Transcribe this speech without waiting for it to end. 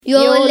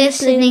You're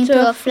listening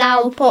to a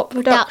Flower Pot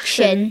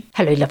production.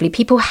 Hello, lovely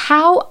people.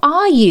 How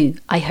are you?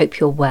 I hope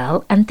you're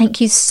well, and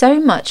thank you so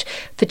much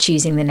for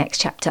choosing the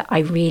next chapter. I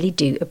really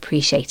do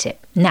appreciate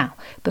it. Now,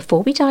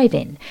 before we dive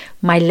in,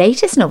 my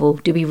latest novel,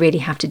 Do We Really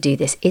Have to Do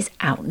This, is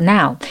out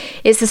now.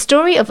 It's the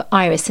story of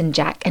Iris and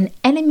Jack, an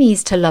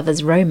enemies to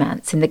lovers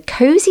romance in the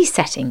cosy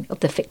setting of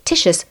the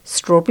fictitious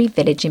Strawberry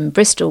Village in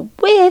Bristol,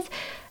 with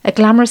a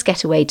glamorous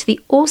getaway to the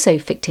also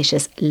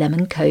fictitious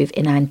Lemon Cove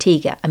in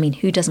Antigua. I mean,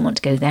 who doesn't want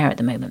to go there at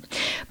the moment?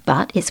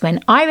 But it's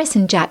when Iris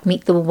and Jack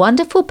meet the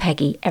wonderful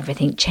Peggy,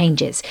 everything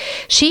changes.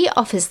 She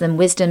offers them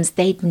wisdoms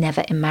they'd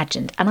never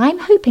imagined, and I'm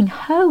hoping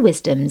her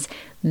wisdoms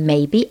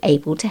may be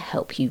able to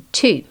help you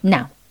too.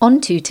 Now, on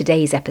to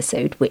today's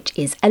episode, which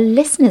is a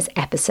listener's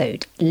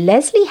episode.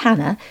 Leslie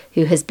Hannah,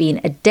 who has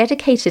been a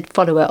dedicated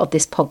follower of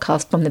this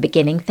podcast from the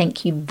beginning,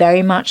 thank you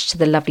very much to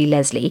the lovely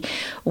Leslie,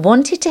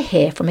 wanted to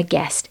hear from a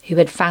guest who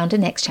had found a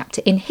next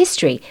chapter in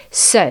history.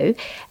 So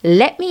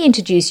let me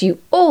introduce you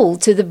all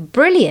to the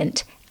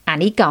brilliant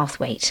Annie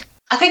Garthwaite.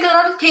 I think a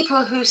lot of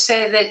people who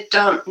say they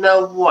don't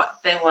know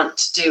what they want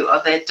to do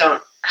or they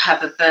don't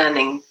have a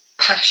burning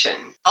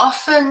passion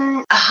often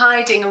are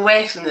hiding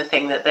away from the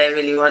thing that they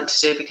really want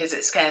to do because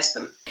it scares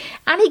them.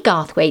 Annie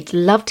Garthwaite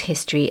loved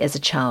history as a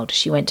child.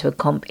 She went to a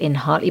comp in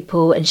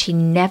Hartlepool and she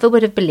never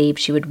would have believed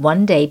she would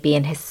one day be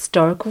an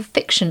historical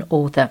fiction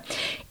author.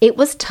 It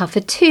was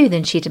tougher too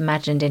than she'd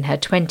imagined in her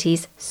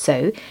 20s,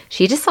 so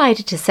she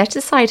decided to set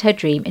aside her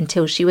dream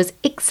until she was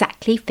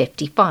exactly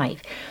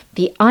 55.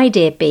 The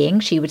idea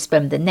being she would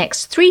spend the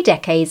next 3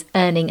 decades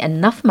earning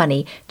enough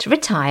money to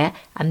retire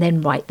and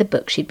then write the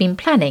book she'd been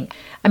planning.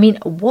 I mean,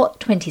 what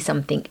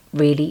 20-something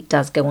really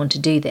does go on to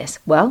do this?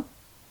 Well,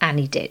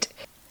 Annie did.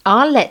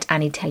 I'll let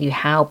Annie tell you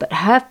how, but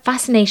her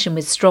fascination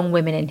with strong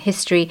women in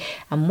history,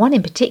 and one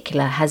in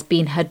particular, has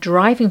been her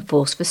driving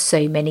force for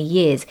so many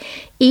years.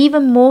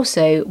 Even more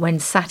so when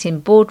sat in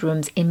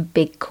boardrooms in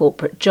big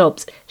corporate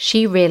jobs.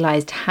 She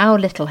realised how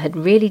little had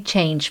really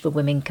changed for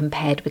women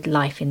compared with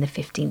life in the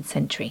 15th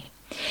century.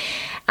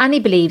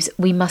 Annie believes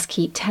we must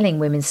keep telling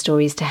women's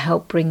stories to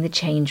help bring the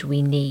change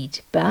we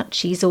need. But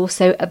she's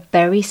also a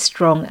very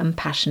strong and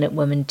passionate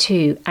woman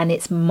too, and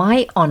it's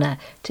my honour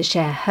to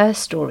share her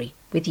story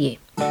with you.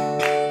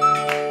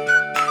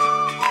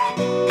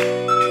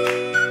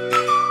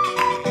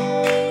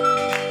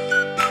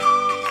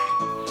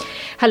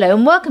 Hello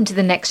and welcome to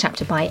the next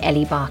chapter by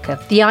Ellie Barker.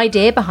 The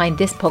idea behind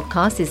this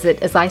podcast is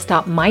that as I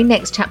start my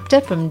next chapter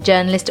from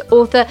journalist to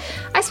author,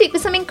 I speak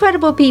with some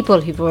incredible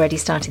people who've already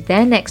started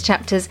their next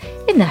chapters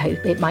in the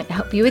hope it might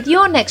help you with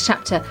your next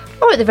chapter,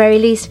 or at the very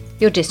least,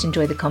 you'll just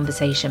enjoy the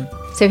conversation.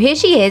 So here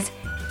she is,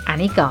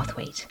 Annie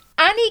Garthwaite.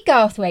 Annie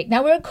Garthwaite.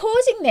 Now, we're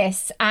recording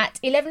this at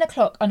 11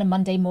 o'clock on a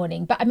Monday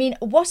morning, but I mean,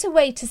 what a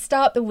way to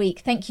start the week.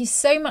 Thank you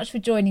so much for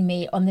joining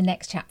me on the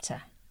next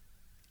chapter.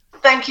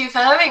 Thank you for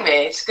having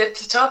me. It's good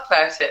to talk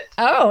about it.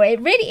 Oh, it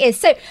really is.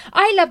 So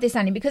I love this,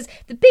 Annie, because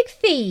the big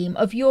theme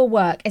of your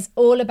work is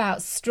all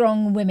about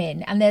strong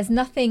women. And there's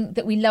nothing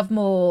that we love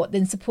more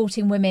than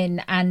supporting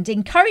women and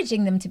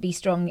encouraging them to be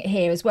strong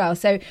here as well.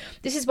 So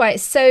this is why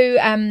it's so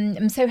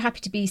I'm so happy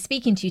to be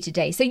speaking to you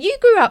today. So you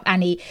grew up,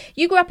 Annie,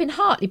 you grew up in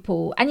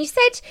Hartlepool, and you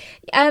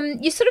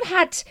said you sort of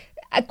had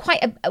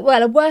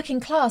a working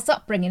class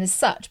upbringing as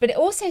such, but it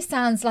also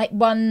sounds like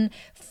one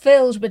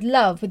filled with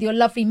love, with your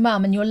lovely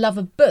mum and your love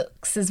of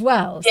books as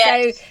well.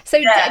 Yes. So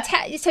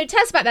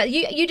tell us about that.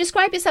 You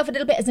describe yourself a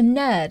little bit as a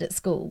nerd at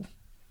school.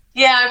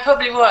 Yeah, I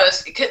probably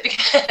was.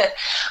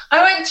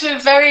 I went to a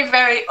very,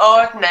 very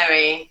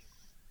ordinary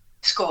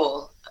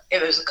school.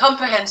 It was a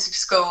comprehensive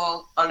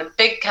school on a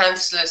big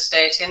council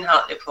estate in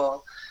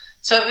Hartlepool.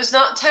 So it was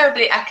not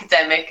terribly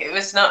academic. It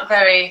was not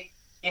very,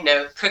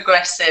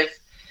 progressive.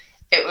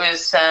 It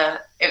was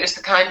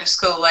the kind of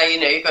school where,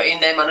 you got your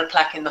name on a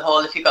plaque in the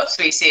hall if you got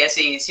 3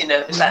 CSEs,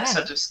 it was that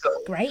sort of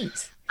school.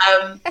 Great.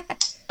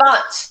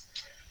 But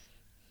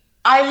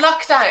I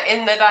lucked out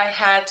in that I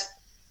had,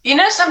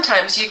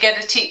 sometimes you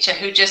get a teacher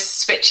who just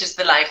switches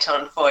the light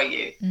on for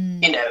you,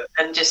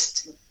 and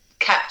just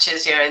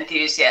captures your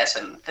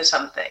enthusiasm for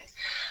something.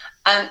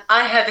 And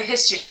I had a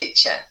history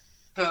teacher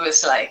who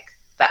was like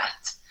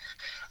that.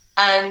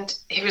 And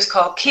he was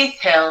called Keith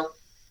Hill.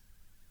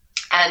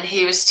 And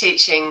he was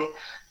teaching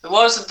the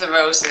Wars of the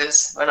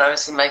Roses when I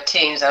was in my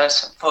teens. I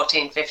was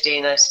 14,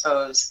 15, I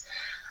suppose.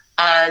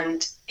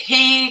 And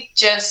he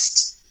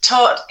just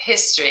taught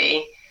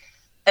history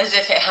as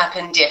if it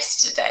happened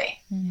yesterday.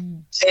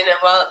 Mm. So,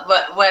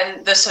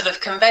 when the sort of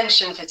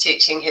convention for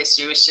teaching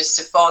history was just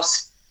to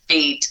force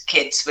feed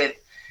kids with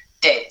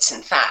dates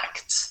and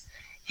facts,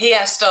 he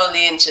asked all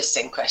the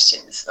interesting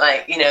questions.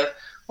 Like,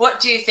 what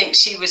do you think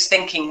she was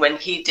thinking when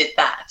he did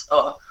that?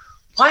 Or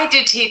why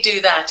did he do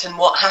that and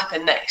what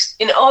happened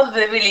next? All of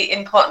the really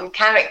important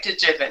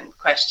character-driven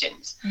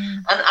questions.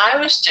 Mm. And I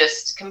was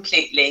just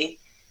completely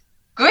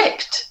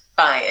gripped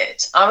by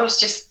it.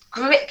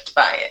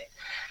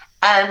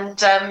 And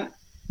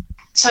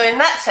so in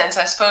that sense,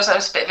 I suppose I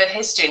was a bit of a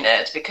history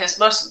nerd because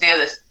most of the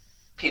other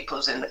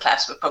pupils in the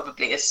class were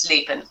probably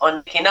asleep and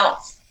on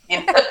off,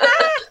 You know?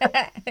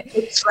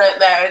 Books weren't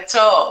there at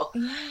all.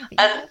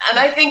 And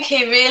I think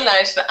he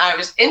realised that I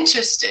was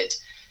interested.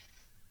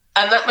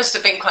 And that must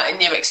have been quite a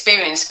new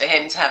experience for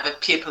him to have a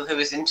pupil who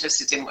was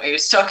interested in what he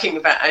was talking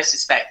about, I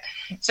suspect.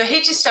 So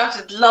he just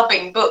started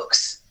lobbing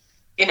books,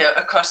 you know,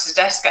 across the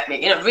desk at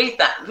me. You know, read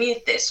that,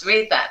 read this,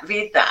 read that,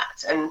 read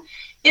that. And,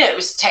 you know, it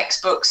was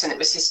textbooks and it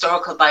was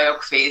historical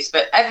biographies,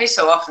 but every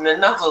so often a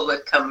novel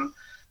would come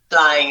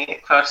flying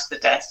across the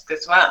desk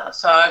as well.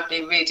 So I'd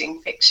be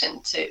reading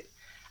fiction too.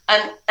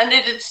 And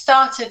it had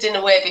started in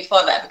a way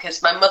before that,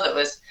 because my mother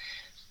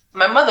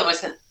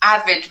was an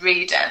avid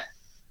reader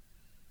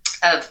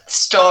of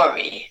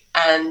story,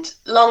 and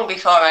long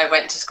before I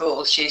went to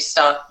school she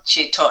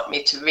taught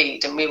me to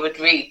read, and we would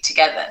read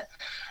together,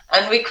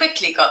 and we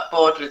quickly got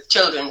bored with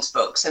children's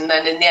books, and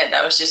then in the end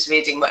I was just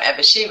reading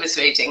whatever she was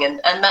reading, and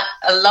that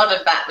a lot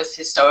of that was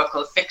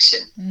historical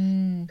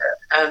fiction.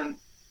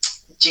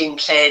 Jean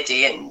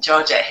Clady and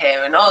Georgette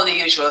Hare and all the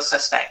usual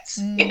suspects,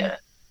 you know,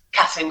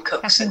 Catherine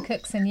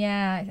Cookson.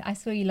 Yeah, I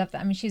saw you love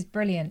that. I mean, she's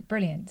brilliant.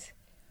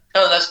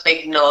 All those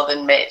big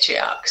northern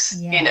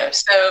matriarchs, you know.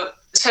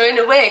 So in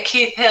a way,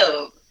 Keith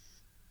Hill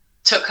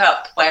took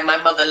up where my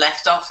mother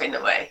left off, in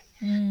a way.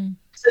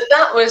 So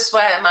that was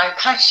where my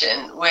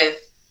passion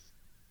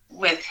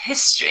with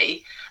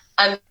history,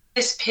 and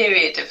this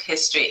period of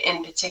history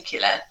in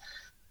particular,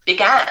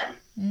 began.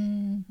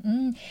 You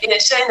know,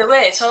 so in a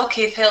way, it's all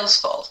Keith Hill's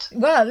fault.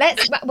 We'll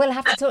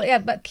have to talk. Yeah,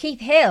 but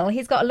Keith Hill,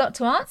 he's got a lot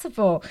to answer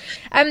for.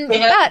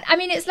 But I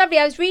mean, it's lovely.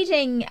 I was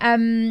reading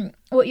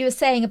what you were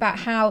saying about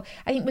how,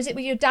 I think, was it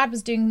where your dad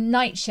was doing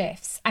night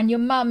shifts, and your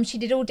mum, she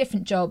did all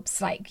different jobs,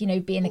 like, you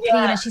know, being a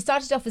cleaner. She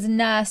started off as a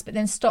nurse, but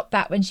then stopped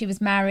that when she was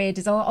married,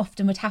 as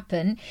often would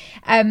happen,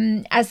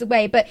 as a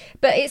way. But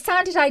it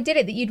sounded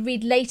idyllic that you'd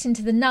read late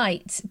into the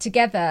night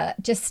together,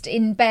 just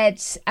in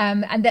bed,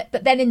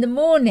 but then in the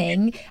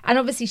morning, and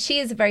obviously she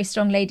is a very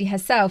strong lady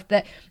herself,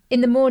 that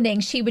in the morning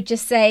she would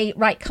just say,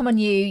 right, come on,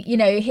 you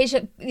know, here's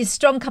your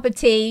strong cup of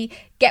tea,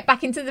 get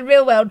back into the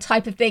real world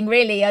type of thing,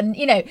 really. And,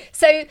 you know,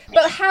 so,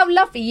 but how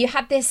lovely you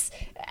had this,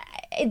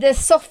 the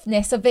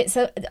softness of it,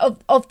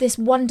 of this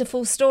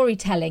wonderful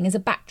storytelling as a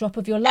backdrop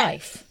of your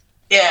life.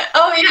 Yeah.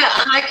 Oh,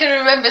 yeah. And I can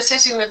remember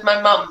sitting with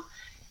my mum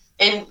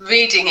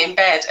reading in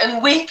bed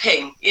and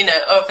weeping, you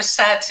know, over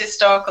sad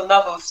historical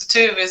novels. The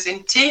two of us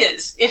in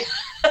tears, you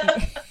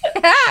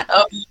know,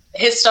 of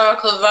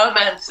historical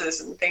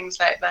romances and things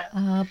like that.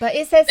 But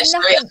there's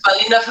nothing...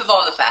 Well, enough of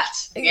all of that,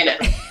 you know.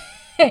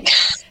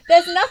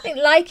 There's nothing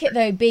like it,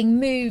 though, being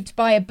moved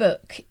by a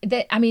book.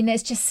 That, I mean,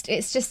 it's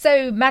just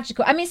so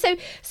magical. I mean, so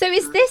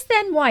is this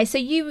then why? So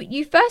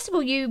you first of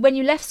all, when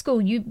you left school,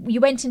 you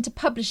went into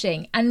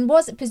publishing, and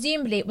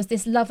presumably it was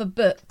this love of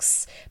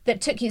books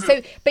that took you.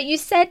 So, but you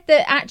said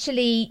that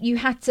actually you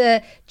had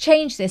to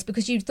change this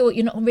because you thought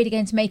you're not really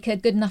going to make a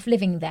good enough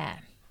living there.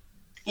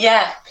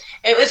 Yeah,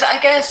 it was, I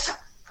guess,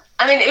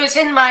 I mean, it was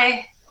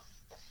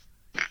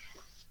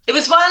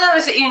while I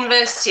was at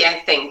university, I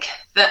think,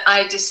 that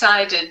I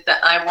decided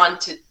that I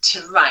wanted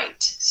to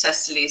write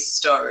Cecily's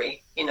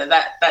story. You know,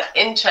 that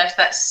interest,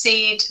 that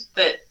seed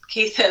that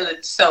Keith Hill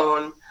had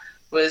sown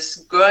was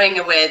growing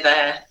away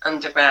there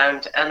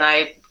underground, and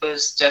I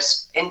was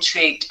just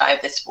intrigued by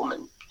this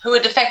woman who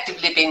had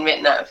effectively been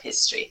written out of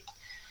history.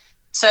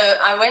 So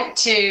I went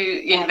to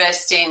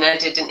university and I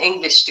did an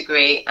English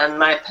degree, and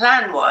my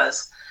plan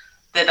was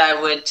that I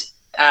would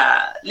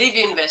leave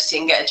university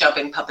and get a job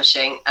in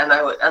publishing, and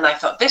I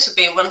thought this would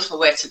be a wonderful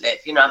way to live.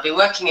 You know, I'd be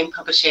working in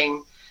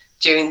publishing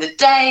during the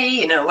day,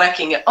 you know,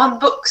 working on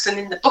books and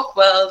in the book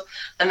world,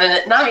 and then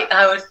at night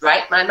I would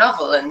write my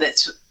novel, and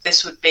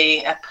this would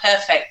be a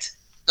perfect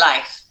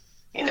life,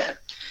 you know.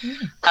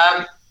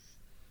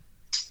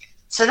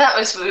 So that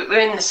was, we were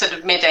in the sort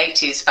of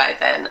mid-80s by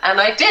then, and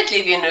I did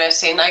leave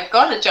university and I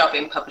got a job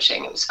in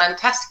publishing. It was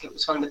fantastic. It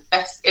was one of the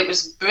best. It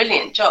was a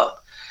brilliant job,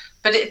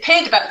 but it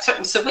paid about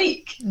 £3 a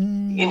week,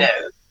 you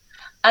know.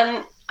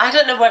 And I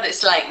don't know what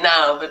it's like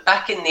now, but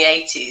back in the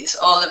 80s,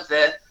 all of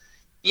the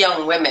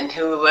young women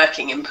who were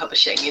working in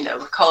publishing, you know,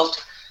 were called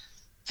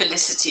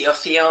Felicity or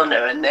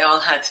Fiona, and they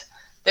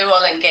were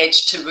all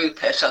engaged to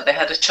Rupert, or they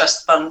had a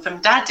trust fund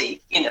from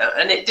Daddy, you know,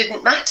 and it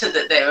didn't matter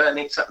that they were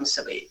earning £3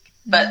 a week.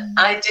 But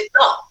I did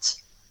not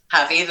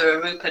have either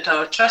a Rupert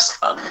or a trust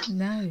fund.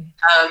 No.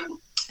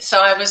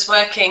 So I was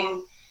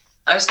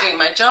doing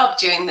my job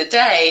during the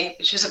day,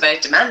 which was a very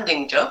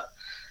demanding job,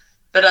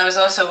 but I was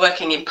also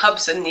working in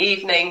pubs in the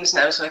evenings,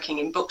 and I was working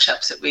in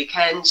bookshops at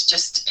weekends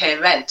just to pay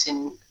rent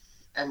and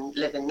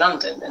live in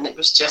London, and it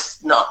was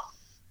just not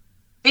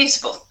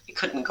feasible. It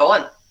couldn't go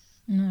on.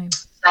 No.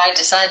 I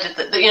decided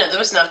that, you know, there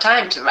was no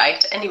time to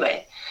write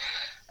anyway.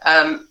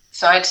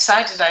 So I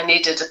decided I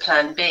needed a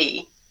plan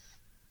B.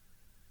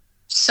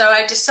 So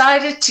I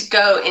decided to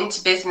go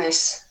into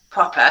business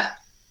proper,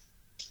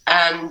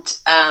 and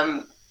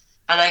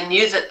I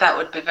knew that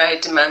would be a very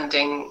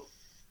demanding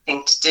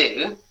thing to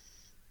do.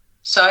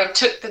 So I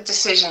took the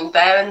decision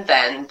there and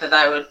then that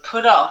I would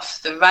put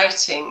off the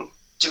writing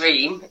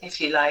dream,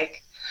 if you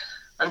like,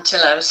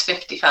 until I was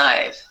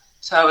 55.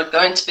 So I would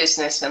go into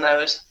business and I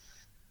would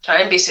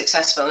try and be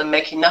successful and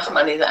make enough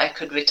money that I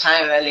could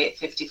retire early at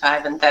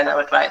 55, and then I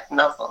would write the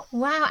novel.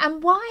 Wow.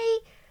 And why?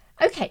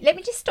 Okay, let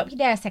me just stop you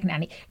there a second,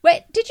 Annie.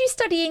 Where did you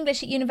study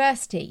English at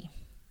university?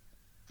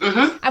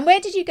 Mm-hmm. And where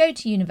did you go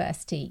to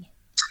university?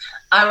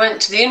 I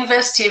went to the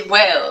University of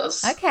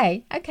Wales.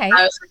 Okay. I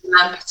was at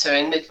Lampeter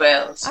in mid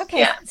Wales. Okay,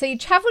 yeah. So you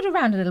travelled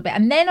around a little bit,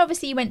 and then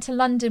obviously you went to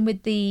London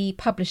with the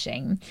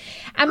publishing.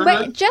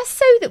 And just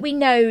so that we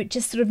know,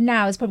 just sort of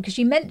now, as probably because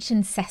you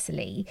mentioned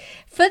Cecily,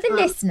 for the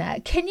listener,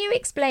 can you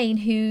explain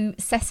who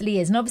Cecily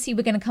is? And obviously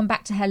we're going to come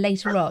back to her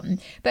later on,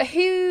 but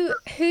who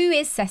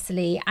is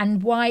Cecily,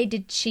 and why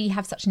did she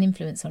have such an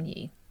influence on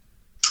you?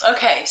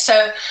 Okay,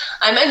 so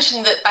I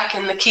mentioned that back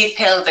in the Keith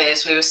Hill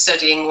days, we were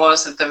studying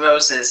Wars of the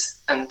Roses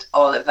and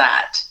all of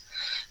that,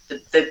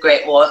 the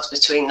great wars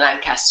between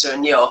Lancaster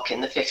and York in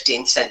the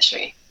 15th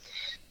century.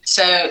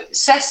 So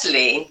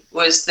Cecily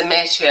was the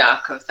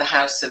matriarch of the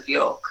House of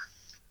York.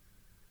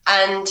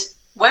 And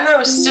when I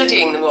was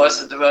studying the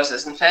Wars of the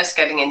Roses and first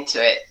getting into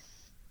it,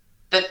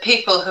 the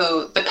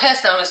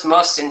person I was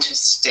most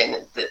interested in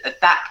at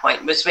that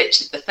point was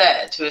Richard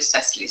III, who was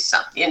Cecily's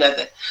son. You know,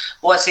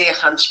 was he a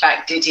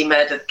hunchback? Did he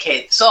murder the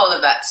kids? All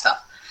of that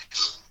stuff.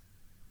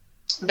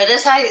 But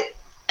as I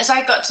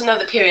got to know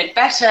the period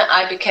better,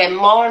 I became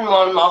more and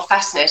more and more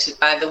fascinated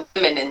by the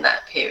women in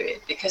that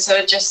period, because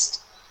they were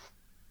just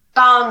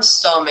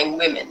barnstorming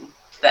women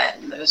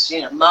then. There was,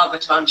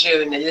 Margaret of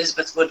Anjou and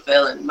Elizabeth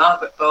Woodville and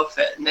Margaret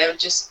Beaufort, and they were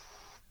just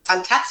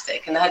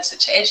fantastic, and they had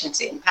such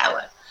agency and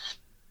power.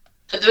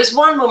 But there was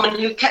one woman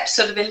who kept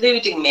sort of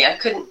eluding me. I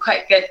couldn't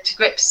quite get to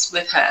grips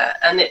with her,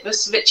 and it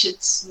was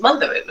Richard's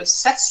mother. It was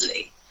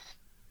Cecily.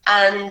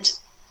 And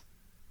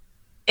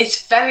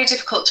it's very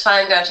difficult to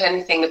find out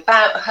anything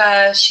about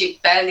her. She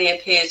barely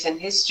appears in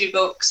history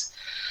books.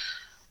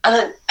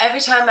 And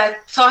every time I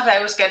thought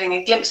I was getting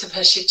a glimpse of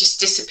her, she'd just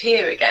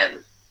disappear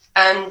again.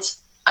 And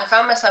I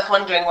found myself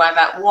wondering why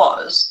that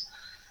was.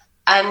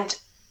 And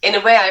in a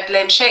way, I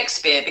blame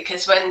Shakespeare,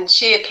 because when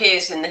she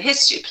appears in the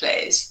history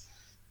plays,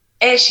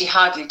 she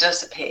hardly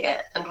does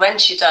appear, and when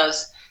she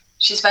does,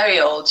 she's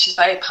very old, she's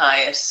very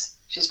pious,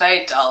 she's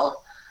very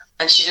dull,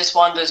 and she just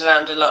wanders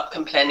around a lot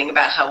complaining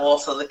about how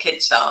awful the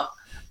kids are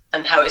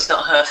and how it's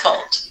not her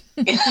fault.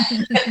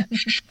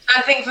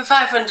 I think for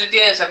 500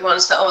 years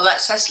everyone's thought, oh,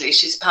 that's Cecily,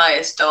 she's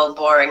pious, dull,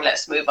 boring,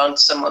 let's move on to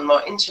someone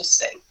more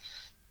interesting.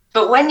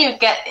 But when you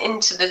get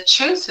into the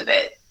truth of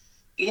it,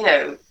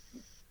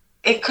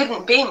 it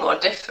couldn't be more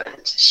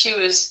different. She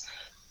was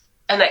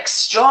an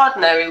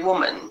extraordinary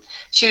woman.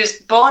 She was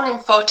born in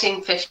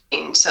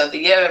 1415, so the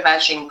year of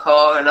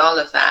Agincourt and all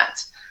of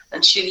that,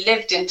 and she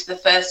lived into the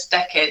first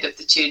decade of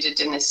the Tudor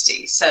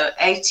dynasty, so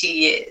 80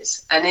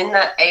 years. And in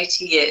that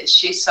 80 years,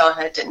 she saw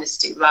her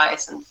dynasty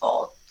rise and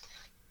fall.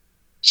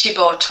 She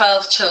bore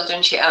 12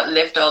 children. She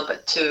outlived all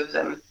but 2 of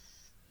them.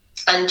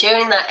 And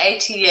during that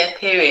 80-year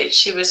period,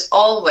 she was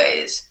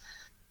always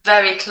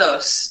very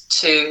close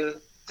to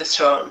the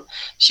throne.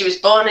 She was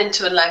born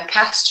into a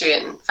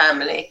Lancastrian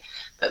family,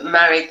 but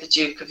married the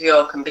Duke of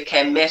York and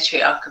became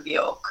matriarch of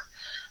York.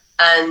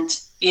 And,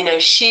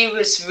 she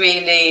was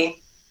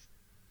really...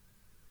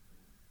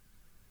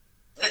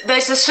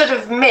 There's a sort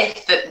of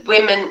myth that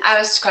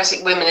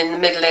aristocratic women in the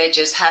Middle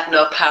Ages had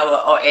no power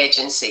or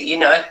agency.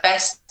 At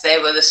best, they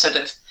were the sort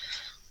of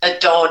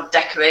adored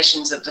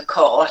decorations of the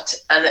court,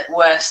 and at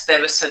worst,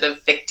 they were sort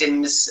of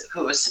victims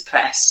who were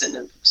suppressed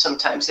and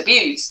sometimes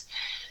abused.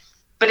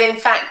 But in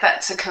fact,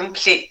 that's a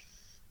complete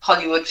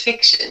Hollywood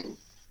fiction.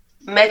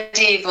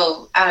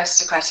 Medieval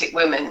aristocratic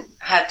women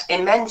had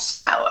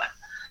immense power,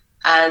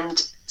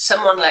 and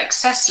someone like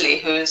Cecily,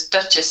 who was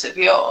Duchess of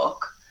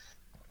York,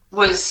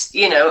 was,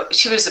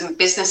 she was a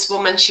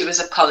businesswoman, she was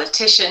a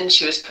politician,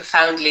 she was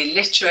profoundly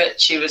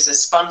literate, she was a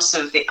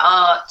sponsor of the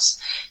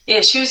arts.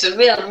 She was a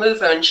real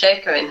mover and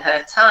shaker in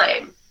her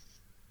time.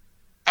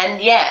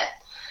 And yet,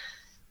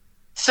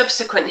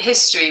 subsequent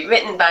history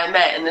written by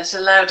men has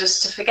allowed us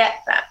to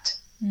forget that.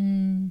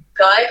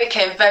 So I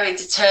became very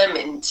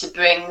determined to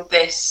bring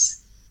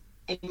this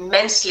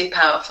immensely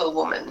powerful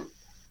woman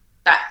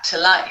back to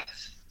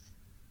life.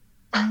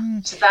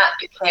 So that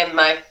became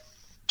my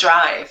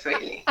drive,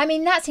 really. I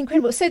mean, that's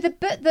incredible. So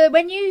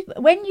when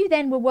you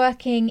then were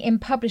working in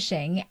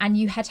publishing, and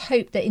you had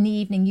hoped that in the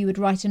evening you would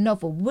write a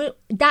novel,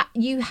 that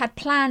you had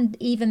planned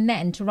even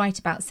then to write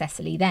about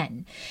Cecily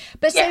then.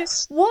 But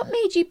yes. So what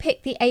made you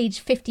pick the age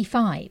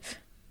 55?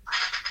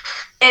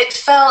 It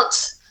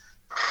felt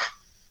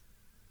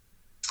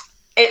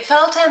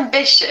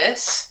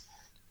ambitious.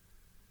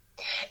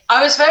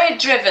 I was very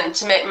driven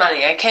to make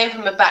money. I came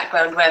from a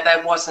background where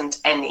there wasn't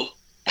any.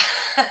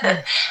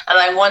 And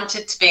I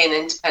wanted to be an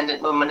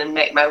independent woman and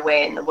make my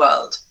way in the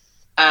world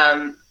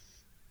on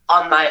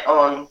my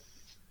own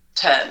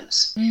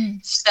terms.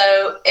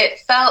 So it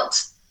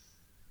felt,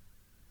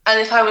 and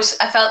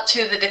I felt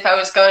too that if I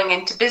was going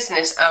into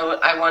business,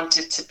 I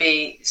wanted to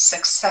be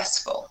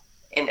successful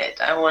in it.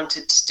 I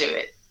wanted to do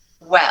it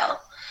well.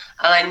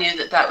 And I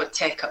knew that would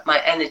take up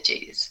my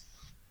energies.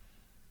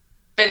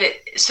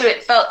 So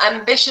it felt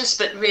ambitious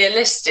but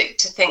realistic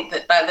to think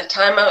that by the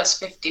time I was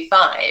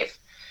 55,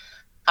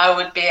 I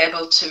would be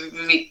able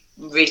to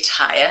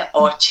retire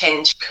or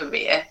change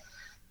career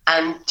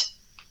and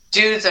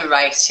do the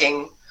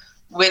writing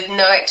with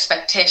no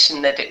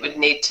expectation that it would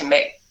need to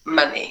make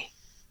money.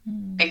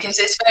 Because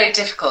it's very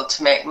difficult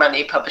to make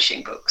money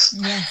publishing books.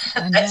 Yes,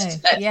 I know. Let's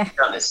be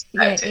honest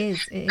about it it.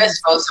 is.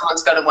 First of all,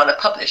 someone's got to want to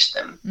publish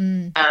them.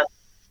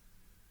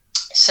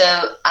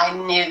 So I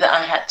knew that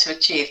I had to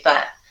achieve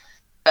that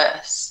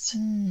first.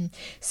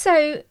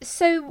 So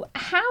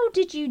how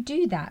did you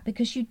do that?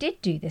 Because you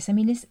did do this. I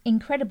mean, it's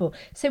incredible.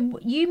 So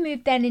you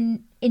moved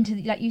then into,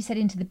 like you said,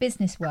 into the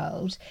business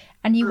world,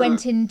 and you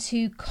went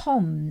into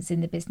comms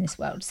in the business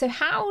world. So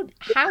how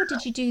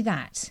did you do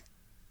that?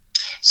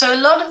 So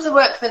a lot of the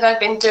work that I've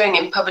been doing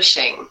in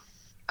publishing,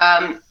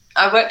 I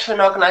worked for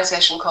an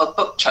organisation called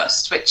Book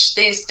Trust, which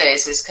these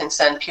days is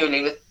concerned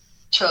purely with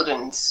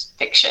children's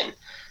fiction,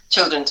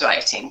 children's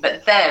writing,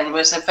 but then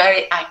was a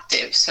very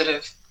active sort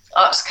of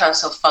Arts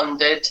Council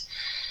funded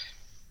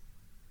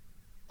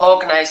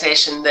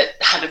organisation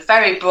that had a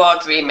very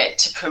broad remit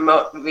to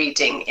promote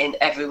reading in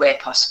every way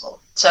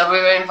possible. So we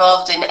were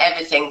involved in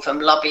everything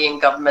from lobbying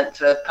government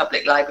for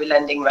public library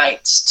lending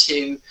rights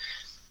to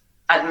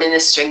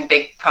administering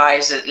big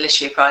prizes,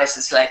 literary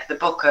prizes like the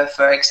Booker,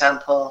 for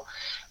example,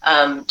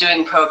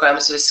 doing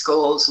programs with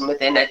schools and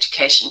within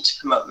education to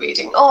promote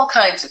reading, all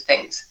kinds of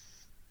things.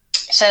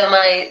 So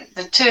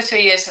the 2 or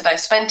 3 years that I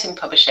spent in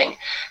publishing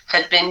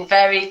had been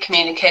very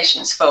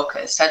communications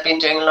focused. I'd been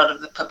doing a lot of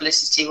the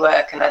publicity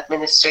work and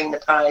administering the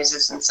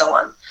prizes and so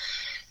on.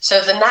 So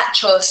the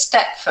natural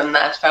step from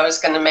that, if I was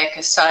going to make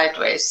a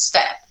sideways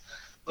step,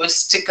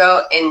 was to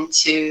go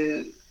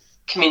into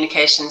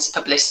communications,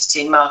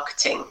 publicity,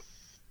 marketing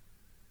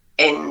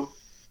in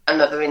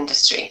another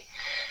industry.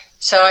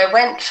 So I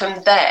went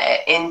from there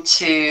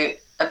into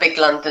a big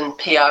London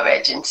PR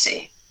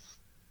agency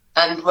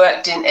and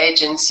worked in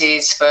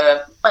agencies for,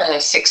 I don't know,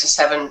 6 or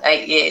 7,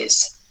 8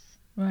 years,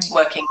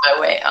 working my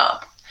way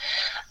up.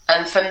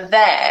 And from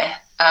there,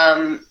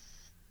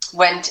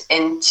 went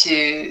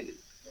into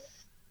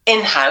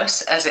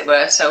in-house, as it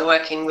were, so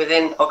working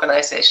within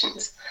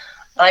organisations.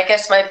 I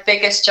guess my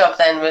biggest job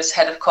then was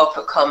head of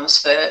corporate comms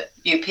for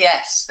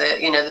UPS,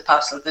 the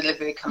parcel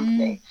delivery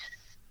company.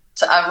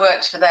 So I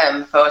worked for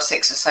them for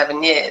 6 or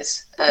 7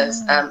 years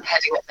as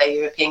heading up their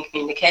European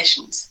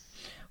communications.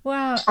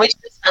 Wow. Which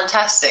was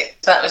fantastic.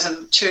 That was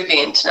a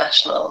truly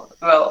international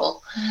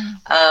role.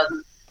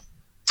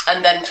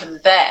 And then from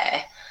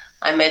there,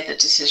 I made the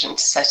decision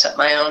to set up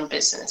my own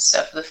business.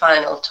 So for the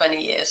final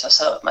 20 years or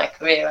so of my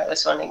career, I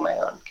was running my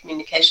own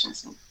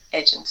communications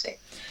agency.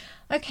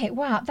 Okay,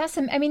 wow, that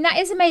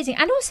is amazing.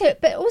 And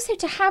also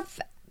to have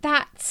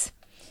that,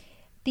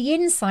 the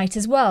insight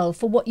as well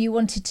for what you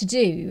wanted to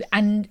do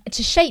and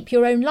to shape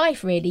your own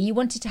life, really. You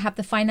wanted to have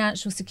the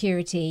financial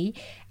security.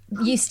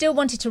 You still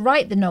wanted to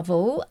write the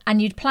novel,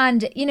 and you'd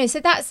planned it,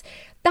 so that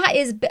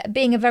is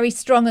being a very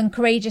strong and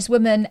courageous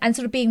woman and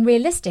sort of being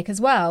realistic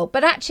as well.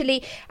 But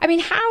actually, I mean,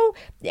 how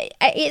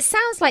it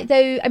sounds like,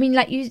 though, I mean,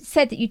 like you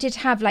said that you did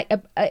have like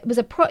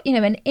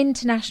an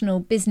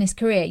international business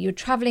career. You were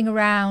traveling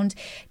around.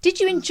 Did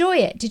you enjoy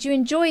it? Did you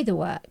enjoy the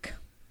work?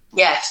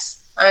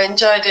 Yes, I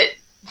enjoyed it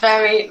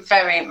very,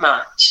 very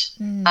much.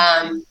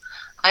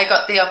 I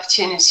got the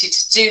opportunity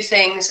to do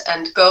things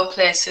and go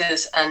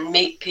places and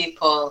meet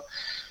people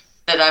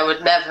that I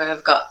would never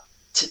have got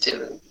to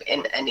do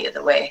in any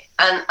other way,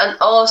 and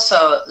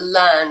also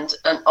learned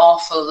an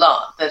awful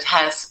lot that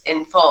has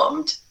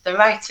informed the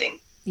writing.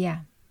 Yeah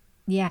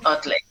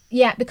Oddly.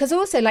 Yeah, because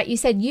also, like you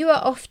said, you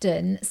are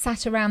often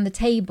sat around the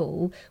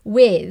table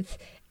with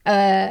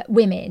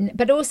women,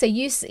 but also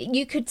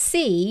you could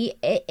see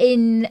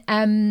in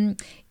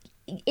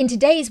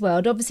today's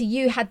world, obviously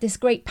you had this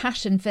great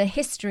passion for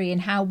history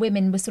and how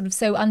women were sort of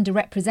so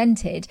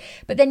underrepresented,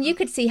 but then you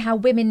could see how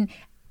women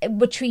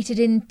were treated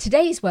in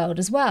today's world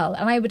as well.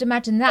 And I would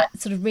imagine that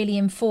sort of really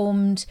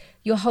informed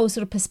your whole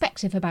sort of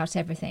perspective about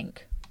everything.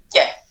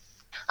 Yeah.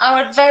 I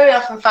would very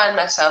often find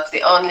myself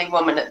the only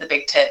woman at the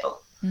big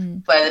table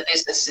where the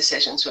business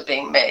decisions were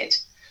being made.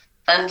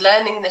 And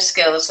learning the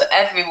skills that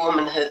every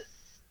woman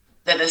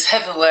that has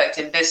ever worked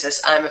in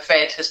business, I'm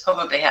afraid, has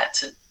probably had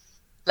to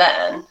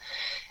learn,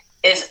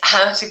 is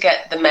how to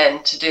get the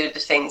men to do the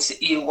things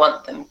that you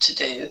want them to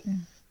do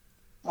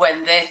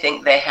when they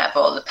think they have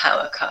all the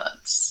power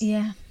cards.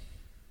 Yeah.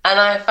 And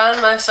I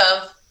found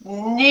myself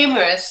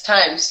numerous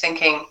times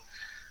thinking,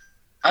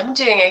 I'm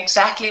doing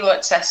exactly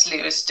what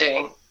Cecily was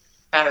doing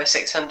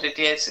 600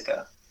 years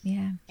ago.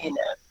 Yeah.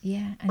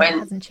 Yeah, and when, it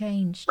hasn't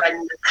changed. When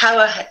the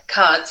power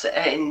cards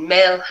are in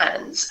male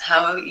hands,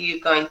 how are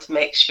you going to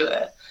make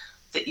sure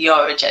that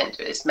your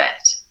agenda is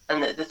met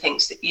and that the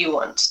things that you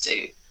want to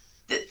do,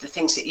 the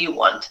things that you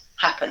want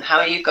happen? How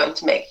are you going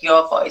to make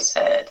your voice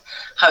heard?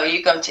 How are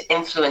you going to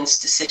influence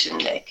decision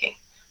making?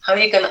 How are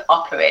you going to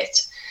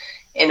operate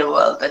in a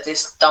world that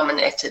is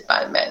dominated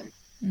by men?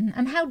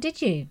 And how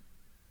did you?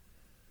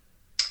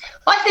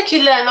 Well, I think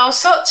you learn all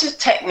sorts of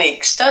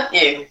techniques, don't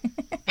you?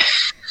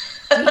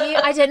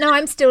 I don't know.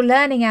 I'm still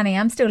learning, Annie.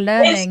 I'm still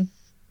learning.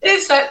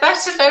 It's like,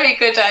 that's a very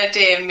good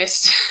idea,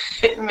 Miss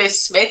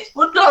Smith.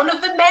 Would none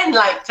of the men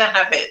like to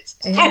have it?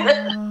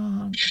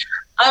 Yeah.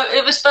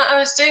 It was fun. I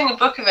was doing a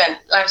book event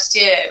last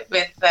year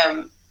with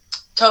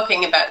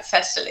talking about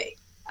Cecily,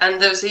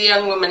 and there was a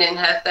young woman in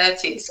her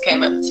 30s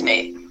came up to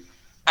me,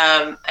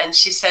 and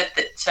she said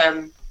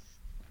that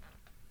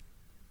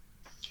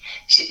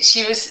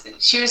she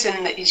was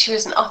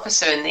an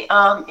officer in the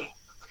army,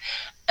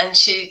 and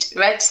she'd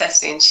read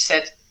Cecily, and she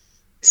said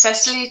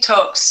Cecily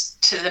talks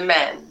to the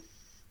men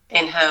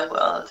in her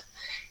world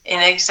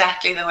in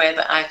exactly the way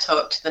that I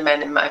talk to the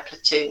men in my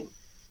platoon.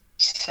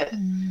 She said,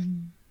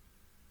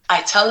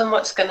 I tell them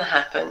what's going to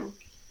happen.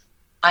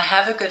 I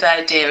have a good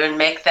idea and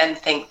make them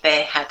think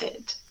they had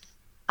it.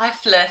 I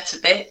flirt a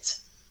bit.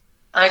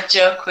 I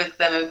joke with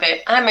them a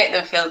bit. I make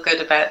them feel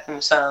good about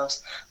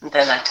themselves. And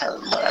then I tell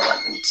them what I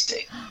want them to do.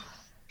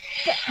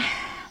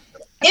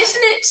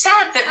 Isn't it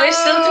sad that we're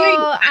still doing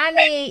that?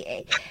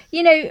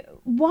 Annie,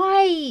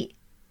 why...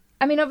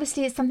 I mean,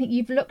 obviously it's something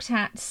you've looked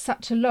at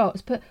such a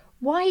lot, but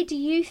why do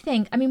you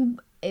think,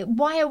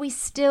 why are we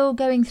still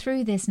going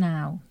through this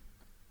now?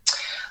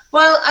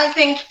 Well, I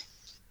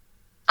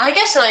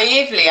guess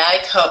naively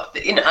I'd hope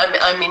that,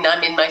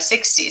 I'm in my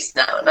 60s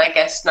now, and I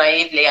guess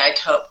naively I'd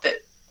hope that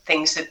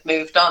things had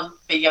moved on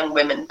for young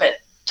women, but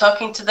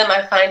talking to them,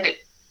 I find it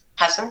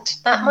hasn't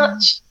that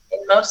much in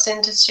most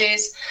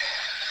industries.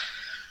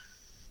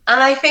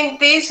 And I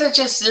think these are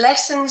just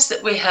lessons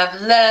that we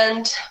have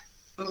learned,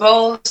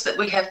 roles that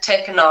we have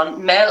taken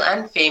on, male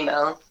and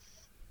female,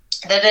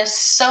 that are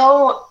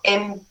so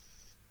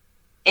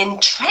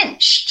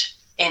entrenched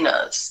in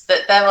us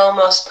that they're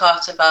almost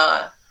part of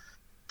our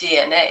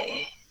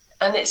DNA.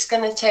 And it's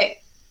going to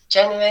take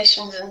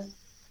generations and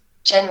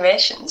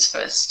generations for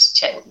us to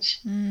change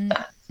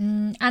that.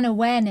 And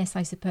awareness,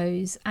 I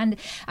suppose. And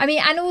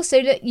and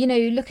also,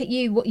 look at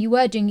you, what you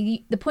were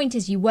doing. The point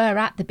is, you were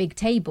at the big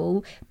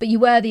table, but you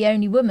were the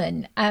only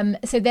woman.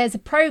 So there's a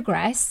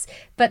progress,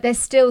 but there's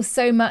still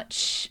so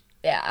much.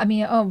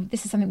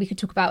 This is something we could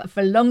talk about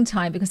for a long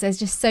time, because there's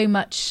just so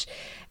much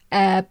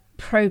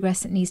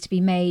progress that needs to be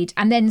made.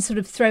 And then sort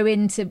of throw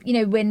into,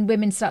 when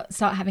women start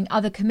having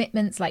other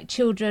commitments like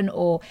children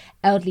or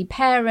elderly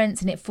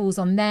parents, and it falls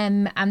on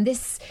them, and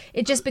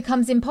it just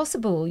becomes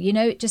impossible.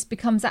 It just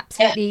becomes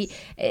absolutely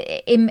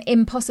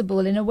impossible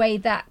in a way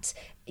that,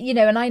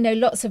 and I know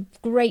lots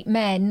of great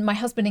men, my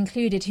husband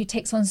included, who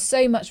takes on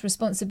so much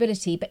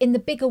responsibility, but in the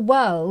bigger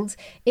world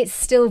it's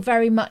still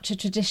very much a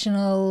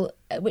traditional,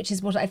 which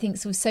is what I think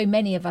so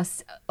many of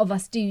us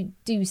do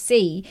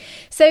see.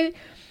 So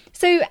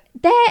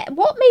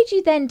what made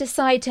you then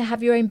decide to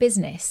have your own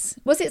business?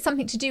 Was it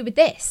something to do with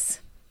this?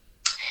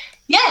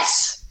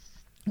 Yes.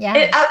 Yeah.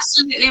 It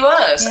absolutely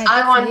was. Yeah,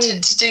 I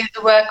wanted to do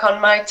the work on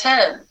my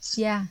terms.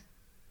 Yeah.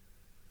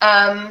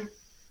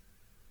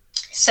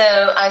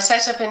 So I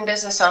set up in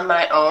business on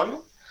my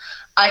own.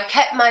 I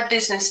kept my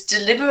business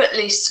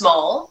deliberately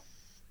small,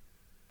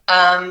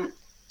 so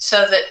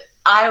that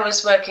I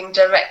was working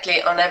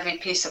directly on every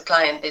piece of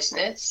client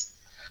business.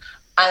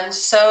 And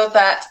so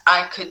that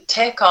I could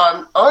take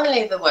on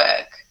only the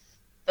work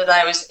that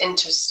I was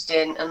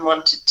interested in and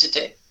wanted to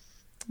do.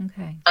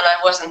 Okay. And I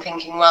wasn't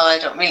thinking, well, I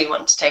don't really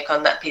want to take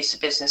on that piece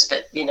of business,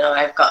 but,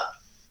 I've got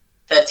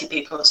 30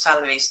 people's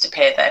salaries to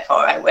pay,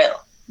 therefore I will.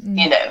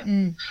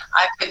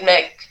 I could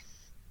make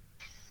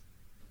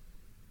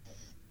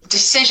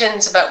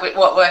decisions about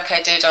what work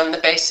I did on the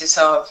basis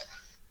of,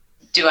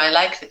 do I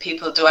like the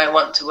people? Do I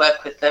want to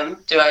work with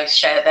them? Do I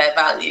share their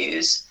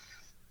values?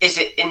 Is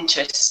it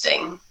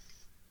interesting?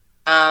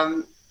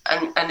 And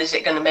is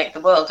it going to make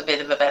the world a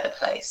bit of a better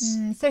place?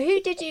 So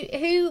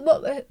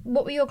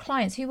what were your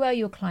clients? Who were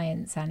your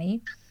clients,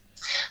 Annie?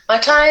 My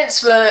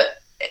clients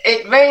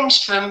it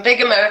ranged from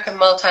big American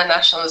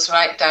multinationals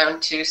right down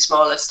to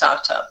smaller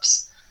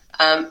startups,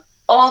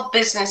 all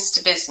business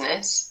to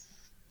business,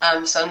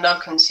 so no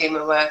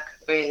consumer work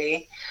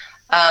really.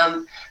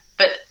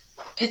 But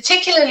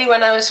particularly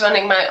when I was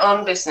running my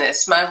own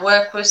business, my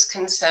work was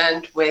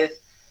concerned with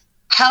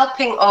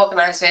helping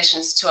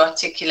organizations to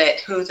articulate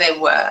who they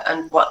were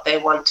and what they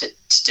wanted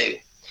to do.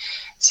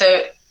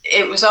 So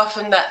it was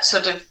often that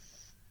sort of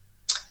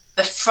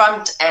the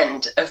front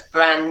end of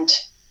brand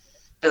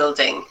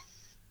building.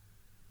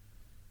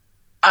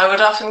 I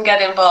would often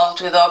get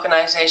involved with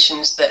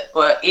organizations that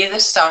were either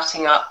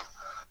starting up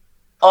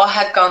or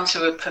had gone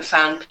through a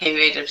profound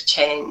period of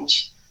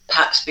change,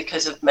 perhaps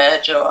because of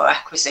merger or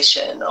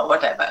acquisition or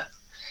whatever,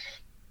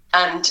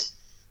 and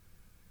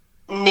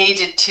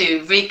needed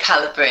to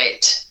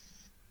recalibrate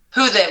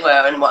who they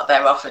were and what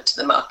their offer to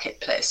the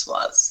marketplace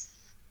was.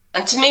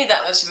 And to me,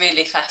 that was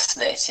really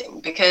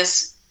fascinating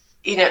because,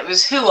 it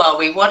was who are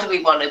we, what do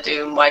we want to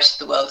do, and why should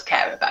the world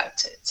care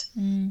about it?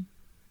 And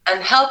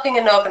helping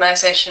an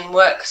organization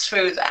work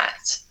through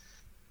that,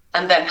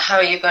 and then how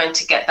are you going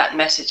to get that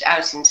message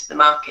out into the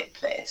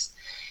marketplace,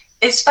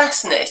 is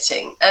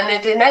fascinating. And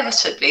it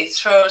inevitably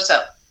throws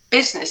up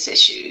business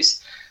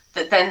issues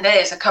that then they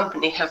as a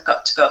company have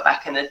got to go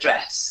back and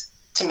address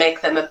to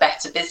make them a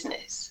better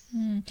business.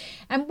 And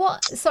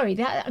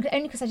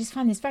only because I just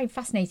find this very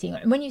fascinating.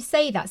 When you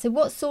say that, so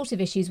what sort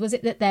of issues? Was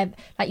it that they're,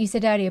 like you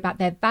said earlier, about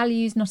their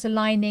values not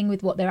aligning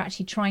with what they're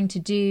actually trying to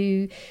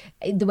do,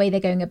 the way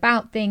they're going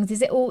about things?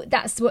 Is it all,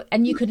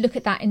 and you could look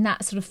at that in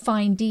that sort of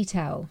fine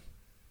detail?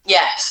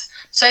 Yes.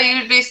 So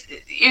you'd be,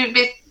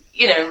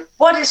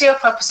 what is your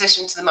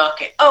proposition to the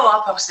market? Oh,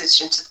 our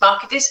proposition to the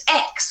market is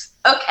X.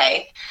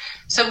 Okay.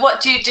 So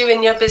what do you do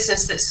in your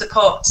business that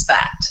supports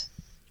that?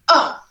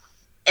 Oh,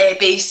 A,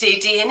 B, C,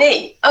 D, and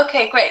E.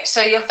 Okay, great.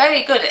 So you're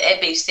very good at A,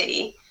 B,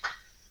 C.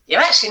 You're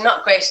actually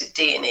not great at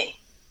D and E.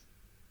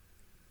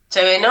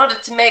 So in order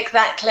to make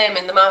that claim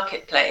in the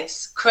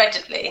marketplace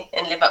credibly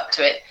and live up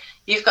to it,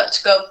 you've got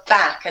to go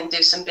back and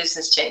do some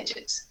business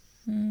changes.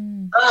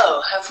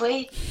 Oh, have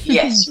we?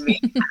 Yes, we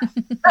have.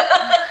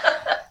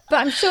 But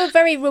I'm sure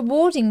very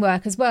rewarding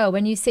work as well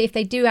when you see if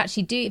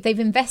they've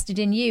invested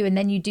in you and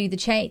then you do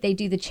they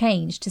do the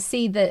change to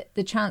see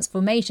the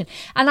transformation.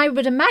 And I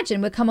would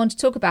imagine we'll come on to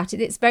talk about it.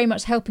 It's very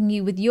much helping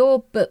you with your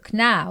book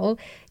now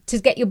to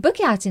get your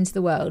book out into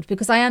the world,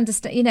 because I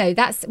understand,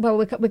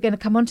 we're going to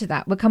come on to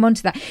that. We'll come on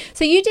to that.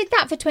 So you did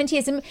that for 20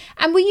 years. And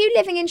were you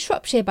living in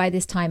Shropshire by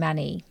this time,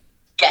 Annie?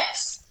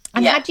 Yes.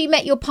 And had you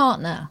met your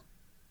partner?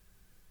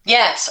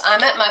 Yes, I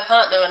met my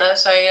partner when I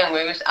was very young.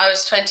 I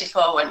was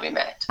 24 when we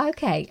met.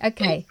 Okay.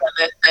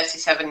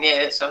 37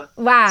 years or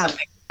wow.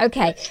 Something.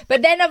 Okay,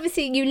 but then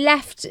obviously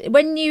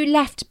when you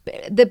left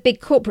the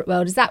big corporate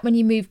world, is that when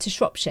you moved to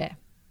Shropshire?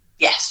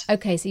 Yes.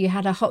 Okay, so you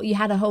had a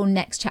whole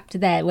next chapter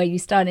there where you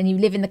start and you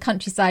live in the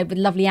countryside with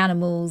lovely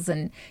animals,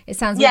 and it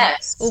sounds like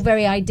all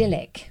very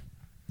idyllic.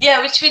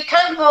 Yeah, which we'd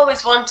kind of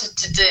always wanted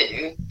to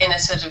do in a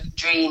sort of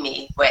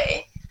dreamy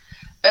way.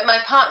 But my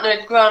partner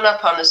had grown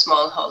up on a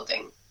small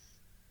holding.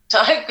 So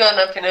I'd grown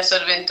up in a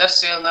sort of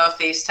industrial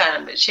northeast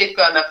town, but she'd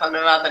grown up on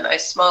a rather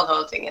nice small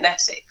holding in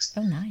Essex.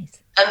 Oh, nice.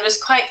 And was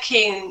quite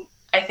keen,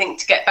 I think,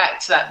 to get back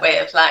to that way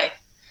of life.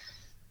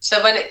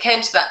 So when it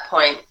came to that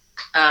point,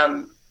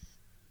 I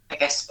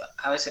guess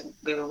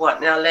we were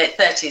in our late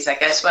 30s, I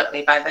guess, weren't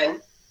we, by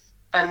then?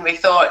 And we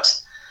thought,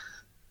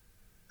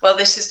 well,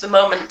 this is the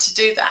moment to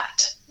do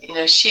that.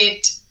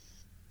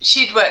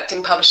 She'd worked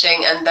in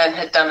publishing and then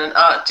had done an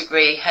art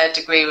degree. Her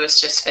degree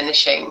was just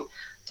finishing.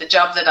 The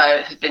job that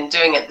I had been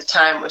doing at the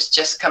time was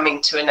just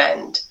coming to an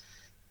end.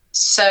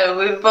 So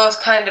we were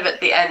both kind of at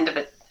the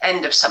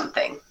end of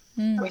something.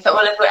 We thought,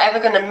 well, if we're ever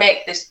going to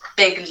make this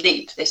big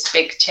leap, this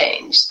big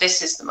change,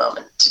 this is the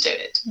moment to do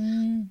it.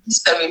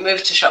 So we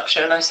moved to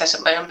Shropshire and I set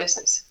up my own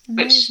business.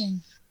 Amazing.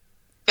 Which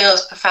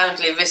feels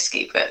profoundly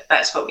risky, but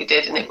that's what we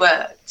did and it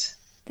worked.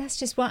 That's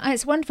just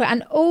it's wonderful.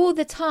 And all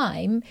the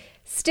time,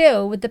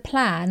 still with the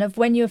plan of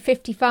when you're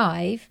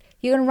 55,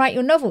 you're going to write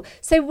your novel.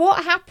 So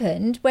what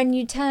happened when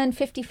you turned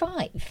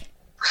 55?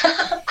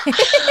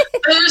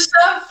 It was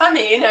so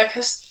funny,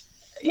 because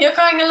you're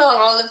going along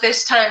all of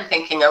this time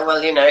thinking, oh,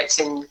 well, it's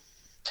in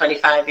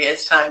 25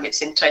 years' time,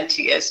 it's in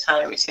 20 years'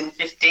 time, it's in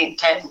 15,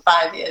 10,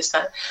 5 years'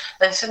 time.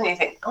 And suddenly you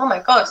think, oh, my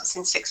God, it's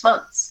in 6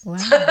 months. Wow,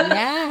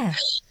 yeah.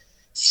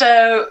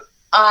 So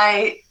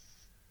I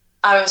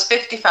was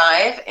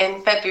 55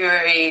 in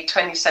February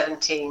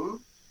 2017,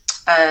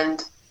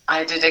 and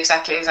I did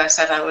exactly as I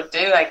said I would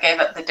do. I gave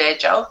up the day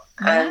job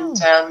and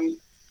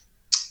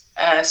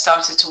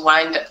started to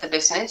wind up the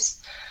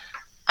business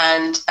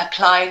and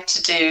applied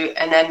to do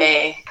an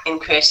MA in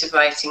creative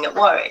writing at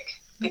Warwick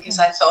because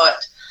I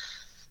thought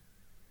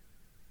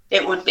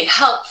it would be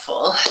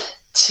helpful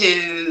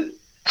to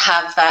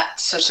have that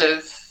sort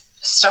of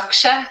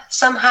structure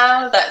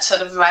somehow, that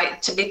sort of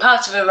to be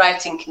part of a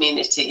writing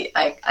community,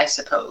 I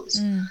suppose.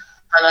 And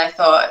I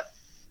thought,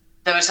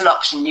 there was an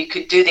option. You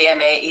could do the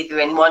MA either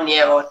in 1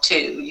 year or 2.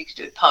 You could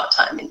do it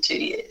part-time in 2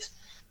 years.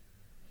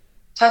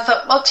 So I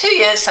thought, well, 2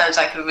 years sounds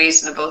like a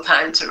reasonable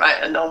time to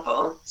write a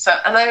novel.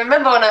 And I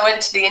remember when I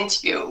went to the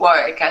interview at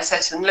Warwick, I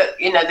said to them, look,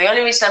 the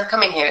only reason I'm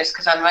coming here is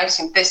because I'm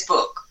writing this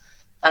book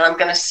and I'm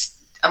going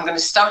to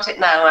start it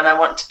now and I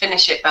want to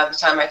finish it by the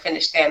time I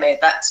finish the MA.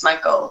 That's my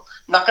goal.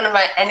 I'm not going to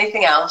write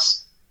anything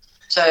else.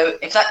 So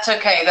if that's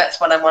okay, that's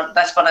what I want.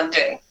 That's what I'm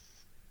doing.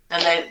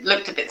 And they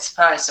looked a bit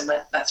surprised and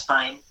went, that's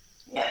fine.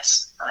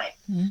 Yes, right.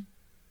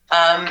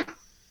 And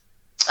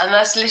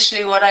that's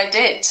literally what I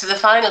did. So the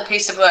final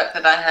piece of work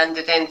that I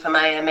handed in for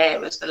my MA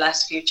was the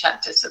last few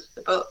chapters of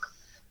the book.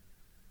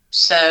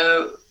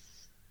 So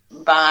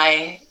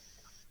by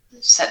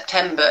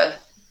September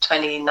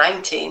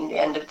 2019, the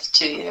end of the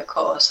 2-year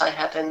course, I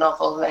had a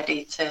novel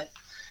ready to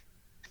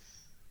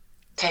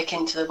take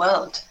into the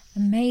world.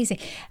 Amazing.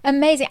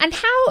 And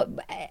how,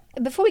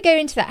 before we go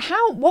into that,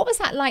 what was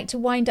that like to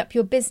wind up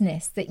your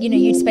business that,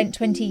 you'd spent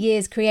 20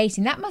 years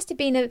creating? That must have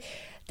been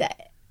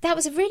that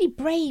was a really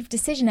brave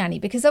decision, Annie,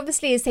 because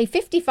obviously, as say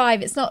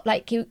 55, it's not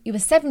like you were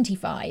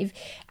 75.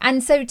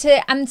 And so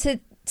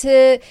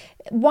to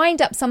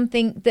wind up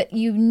something that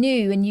you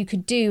knew and you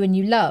could do and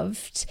you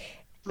loved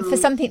for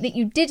something that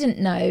you didn't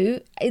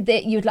know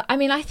that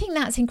I think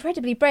that's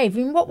incredibly brave.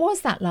 What was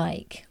that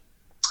like?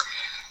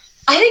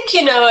 I think,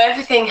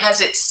 everything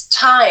has its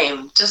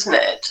time, doesn't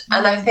it?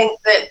 And I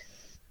think that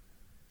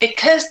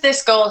because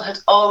this goal had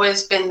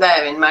always been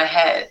there in my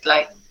head,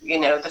 like, you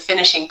know, the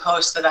finishing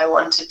post that I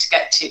wanted to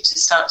get to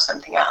start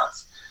something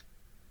else.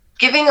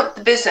 Giving up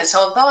the business,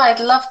 although I'd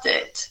loved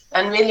it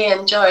and really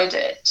enjoyed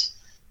it,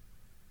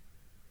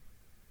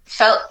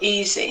 felt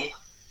easy.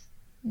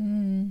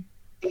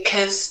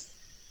 Because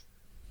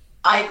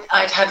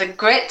I'd had a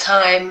great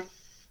time,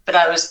 but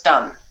I was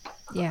done.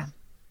 Yeah.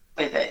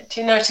 With it.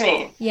 Do you know what I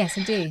mean? Yes,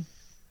 I do.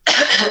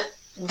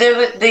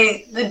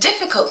 The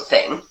difficult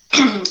thing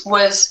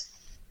was,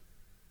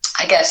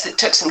 I guess it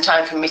took some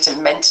time for me to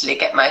mentally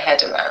get my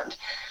head around,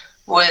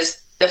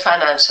 was the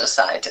financial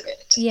side of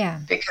it. Yeah.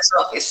 Because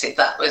obviously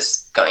that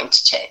was going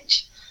to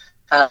change.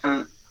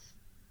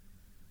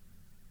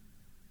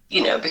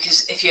 You know,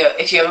 because if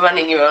you're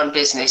running your own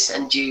business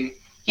and you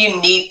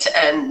need to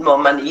earn more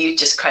money, you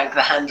just crank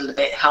the handle a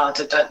bit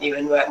harder, don't you,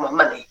 and work more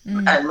money,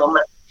 earn more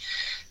money.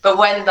 But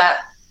when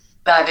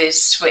that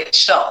is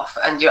switched off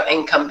and your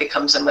income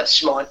becomes a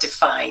much more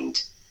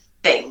defined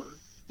thing,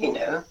 you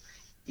know,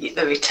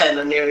 the return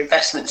on your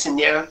investments in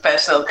your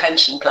personal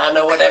pension plan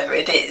or whatever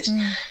it is,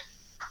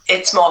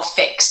 it's more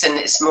fixed and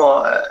it's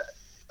more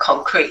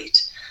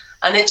concrete.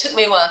 And it took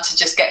me a while to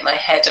just get my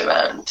head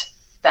around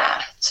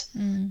that.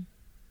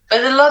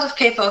 But a lot of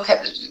people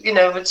kept, you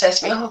know, would say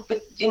to me, oh,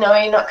 but, you know,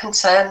 are you not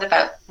concerned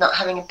about not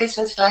having a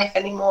business life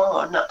anymore,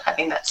 or not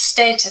having that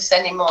status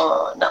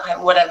anymore, or not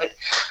having whatever?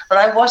 And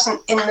I wasn't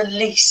in the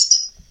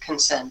least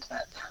concerned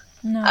about that.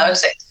 No. I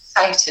was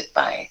excited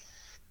by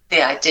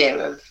the idea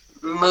of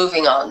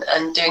moving on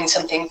and doing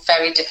something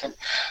very different.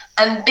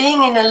 And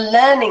being in a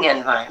learning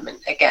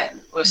environment,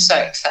 again, was so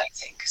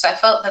exciting, because I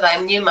felt that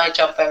I knew my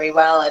job very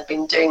well. I'd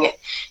been doing it,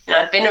 you know,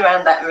 I'd been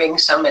around that ring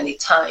so many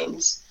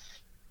times.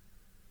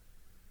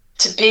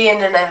 To be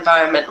in an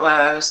environment where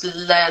I was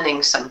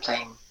learning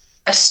something,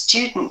 a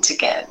student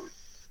again,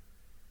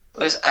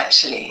 was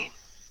actually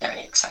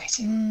very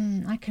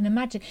exciting. I can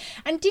imagine.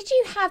 And did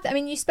you have, I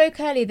mean, you spoke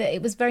earlier that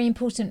it was very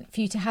important for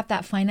you to have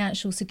that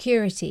financial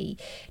security.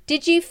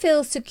 Did you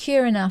feel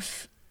secure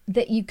enough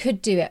that you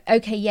could do it?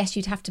 Okay, yes,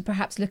 you'd have to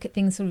perhaps look at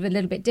things sort of a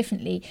little bit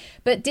differently,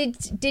 but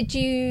did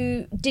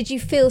you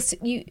feel,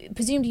 you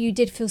presumably you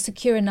did feel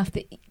secure enough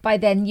that by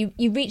then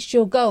you reached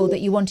your goal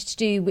that you wanted to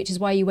do, which is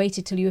why you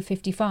waited till you were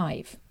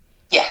 55?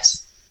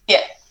 Yes.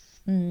 Yeah.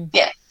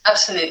 Yeah,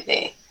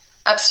 absolutely.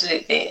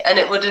 And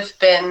it would have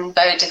been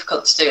very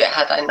difficult to do it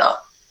had I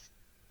not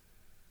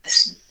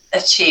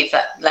achieved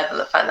that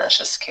level of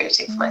financial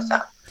security for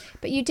myself.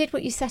 But you did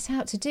what you set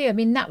out to do. I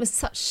mean, that was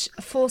such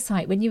a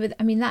foresight when you were,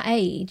 I mean, that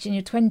age in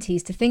your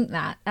 20s to think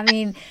that. I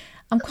mean,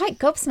 I'm quite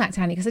gobsmacked,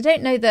 Annie, because I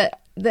don't know that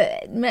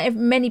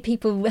many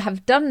people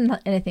have done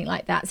anything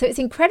like that. So it's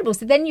incredible.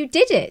 So then you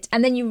did it,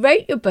 and then you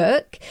wrote your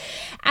book.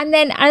 And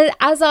then,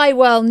 as I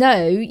well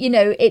know, you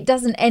know, it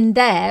doesn't end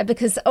there,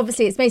 because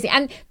obviously it's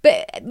amazing.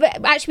 But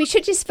actually, we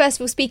should just first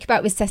of all speak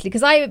about with Cecily,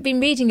 because I have been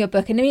reading your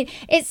book, and I mean,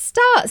 it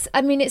starts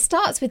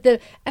with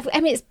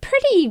it's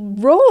pretty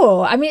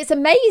raw. I mean, it's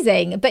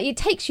amazing, but it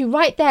takes you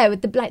right there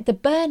with the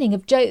burning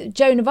of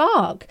Joan of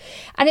Arc,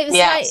 and it was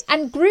like,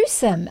 and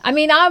gruesome. I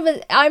mean,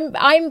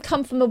 I'm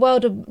come from a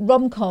world of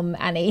rom-com,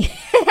 Annie,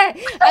 and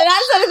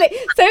that sort of thing.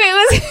 So it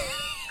was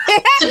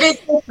it's a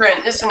bit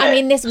different, isn't it? I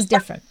mean, this was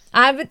different.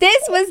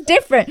 This was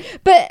different,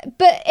 but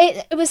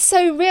it was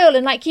so real.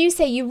 And like you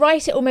say, you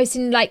write it almost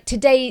in like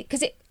today,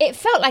 because it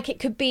felt like it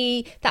could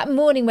be that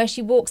morning where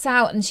she walks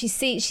out and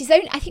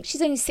I think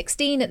she's only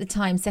 16 at the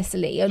time,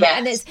 Cecily,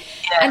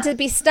 and to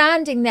be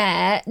standing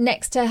there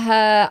next to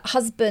her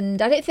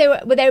husband. I don't know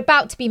if they were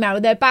about to be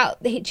married.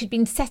 She'd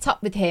been set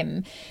up with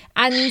him,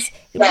 and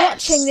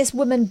watching this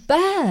woman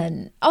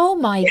burn. Oh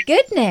my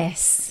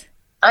goodness!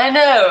 I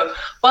know.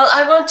 Well,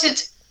 I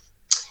wanted.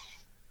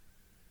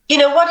 You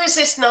know, what is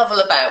this novel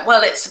about?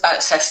 Well, it's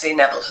about Cecily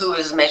Neville, who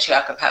was the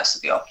matriarch of House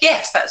of York.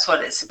 Yes, that's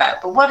what it's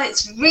about. But what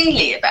it's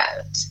really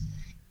about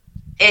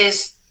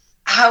is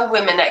how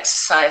women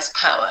exercise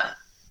power,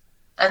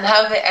 and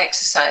how they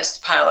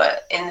exercised power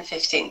in the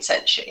 15th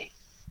century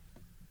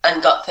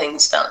and got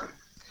things done.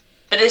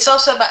 But it's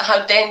also about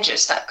how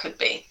dangerous that could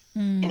be.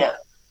 You know,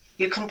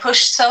 you can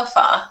push so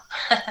far,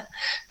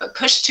 but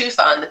push too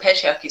far and the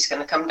patriarchy is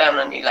going to come down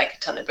on you like a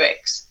ton of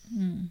bricks.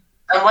 And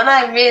when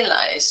I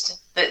realised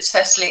that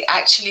Cecily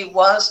actually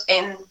was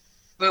in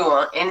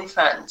Rouen, in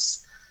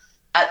France,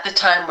 at the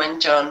time when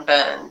Joan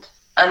burned,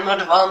 and would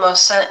have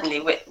almost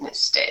certainly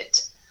witnessed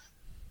it,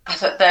 I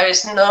thought there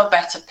is no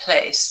better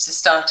place to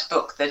start a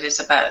book that is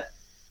about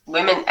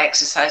women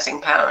exercising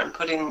power and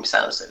putting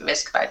themselves at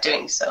risk by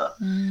doing so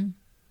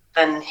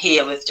than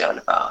here with Joan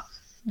of Arc.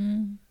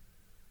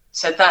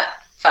 So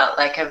that felt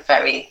like a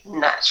very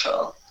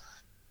natural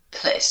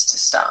place to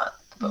start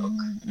the book.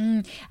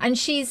 And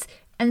she's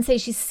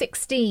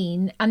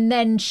 16, and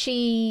then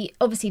she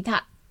obviously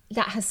that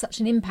has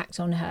such an impact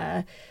on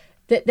her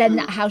that then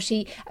how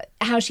she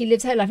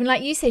lives her life. And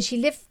like you say, she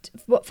lived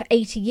for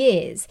 80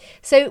 years,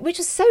 so which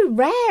was so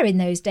rare in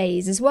those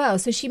days as well.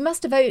 So she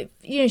must have,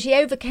 you know, she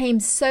overcame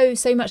so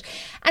much.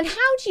 And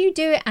how do you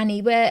do it,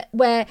 Annie,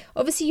 where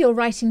obviously you're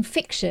writing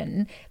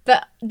fiction,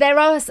 but there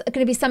are going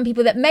to be some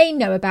people that may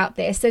know about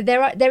this. So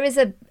there is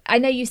I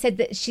know you said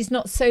that she's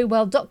not so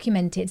well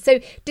documented. So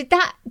did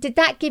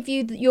that give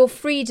you your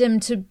freedom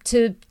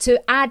to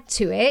add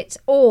to it,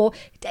 or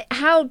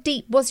how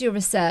deep was your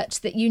research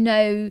that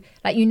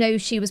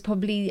she was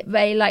probably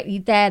very likely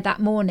there that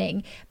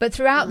morning, but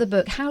throughout the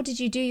book, how did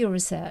you do your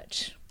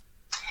research?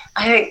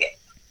 I think,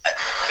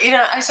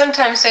 I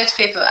sometimes say to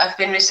people, I've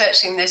been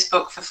researching this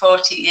book for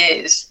 40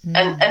 years,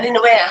 and in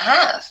a way I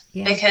have,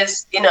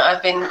 because,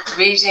 I've been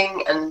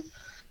reading and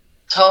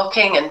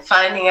talking and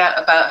finding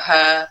out about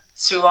her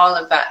through all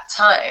of that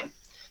time.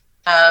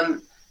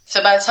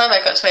 So by the time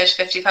I got to age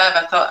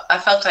 55, I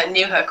felt I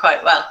knew her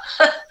quite well.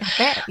 I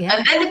bet, yeah.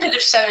 And then a bit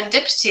of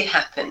serendipity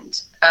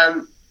happened,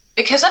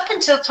 because up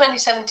until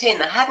 2017,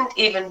 there hadn't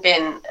even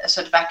been a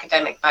sort of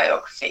academic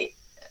biography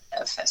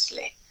of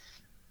Cecily.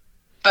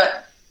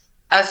 But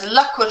as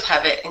luck would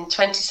have it, in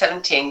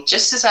 2017,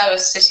 just as I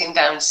was sitting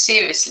down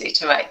seriously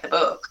to write the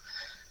book,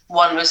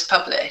 one was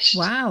published.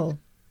 Wow.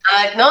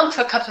 And I'd known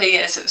for a couple of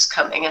years it was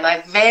coming, and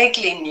I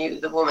vaguely knew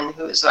the woman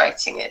who was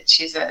writing it.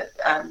 She's an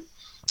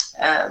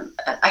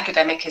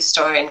academic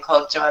historian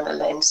called Joanna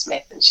Lane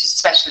Smith, and she's a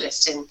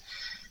specialist in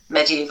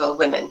medieval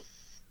women.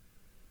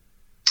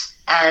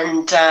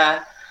 And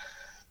her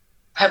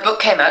book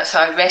came out, so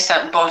I raced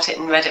out and bought it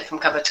and read it from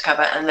cover to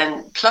cover, and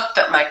then plucked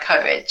up my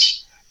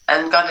courage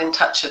and got in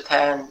touch with her,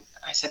 and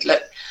I said,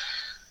 look,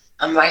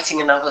 I'm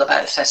writing a novel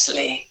about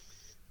Cecily.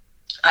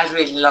 I'd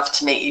really love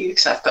to meet you,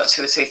 because I've got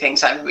 2 or 3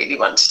 things I really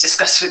want to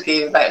discuss with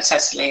you about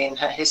Cecily and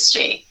her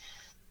history.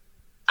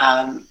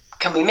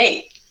 Can we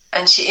meet?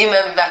 And she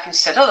emailed me back and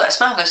she said, oh, that's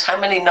marvellous. How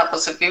many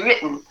novels have you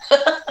written?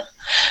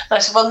 I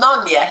said, well,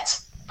 none yet,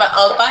 but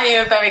I'll buy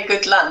you a very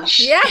good lunch.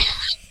 Yeah.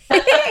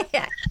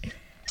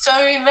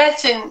 So we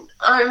met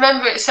I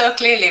remember it so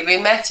clearly, we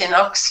met in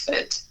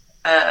Oxford,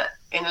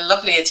 in a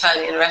lovely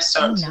Italian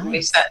restaurant. Oh, nice. And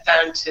we sat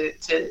down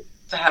to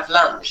have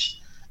lunch.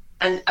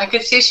 And I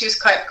could see she was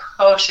quite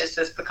cautious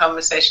as the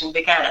conversation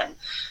began.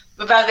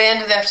 But by the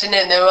end of the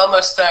afternoon, they were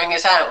almost throwing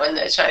us out when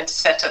they were trying to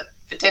set up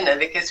for dinner,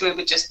 because we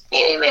were just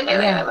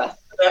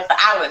for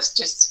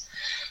hours.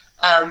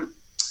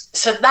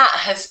 So that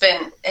has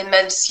been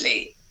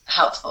immensely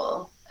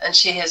helpful. And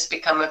she has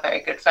become a very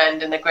good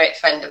friend and a great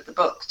friend of the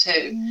book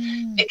too.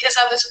 Because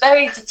I was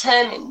very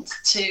determined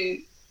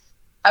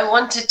I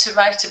wanted to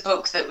write a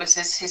book that was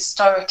as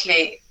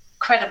historically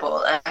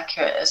credible and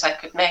accurate as I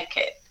could make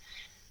it.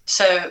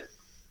 So,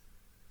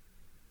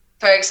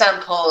 for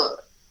example,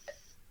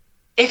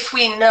 if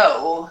we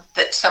know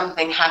that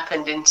something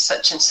happened in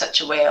such and such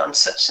a way on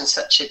such and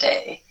such a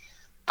day,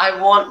 I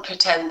won't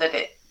pretend that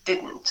it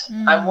didn't.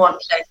 I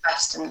won't play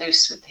fast and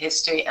loose with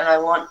history, and I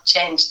won't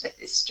change the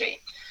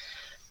history.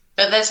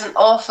 But there's an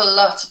awful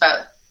lot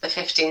about the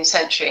 15th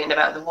century and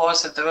about the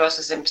Wars of the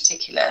Roses in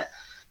particular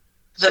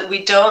that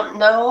we don't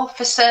know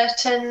for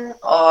certain,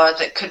 or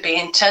that could be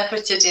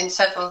interpreted in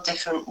several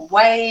different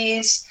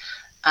ways.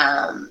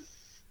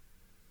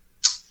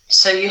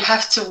 So you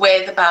have to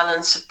weigh the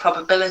balance of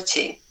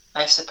probability,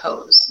 I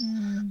suppose.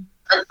 And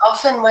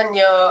often when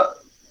you're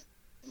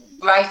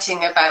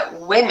writing about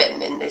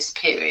women in this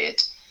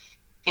period,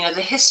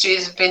 the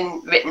histories have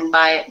been written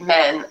by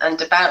men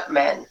and about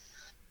men.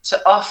 So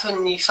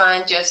often you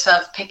find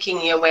yourself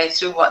picking your way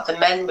through what the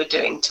men were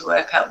doing to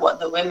work out what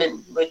the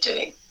women were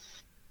doing.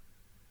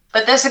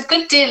 But there's a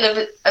good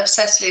deal of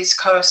Cecily's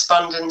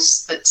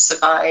correspondence that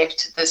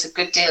survived. There's a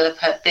good deal of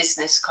her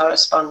business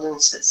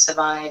correspondence that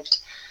survived.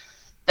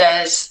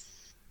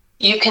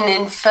 You can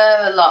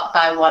infer a lot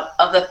by what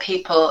other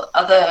people,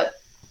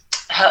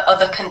 her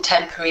other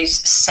contemporaries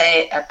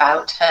say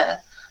about her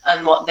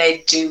and what they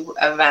do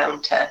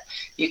around her.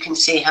 You can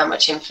see how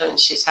much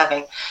influence she's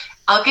having.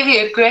 I'll give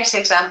you a great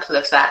example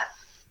of that.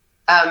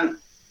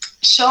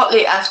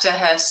 Shortly after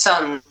her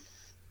son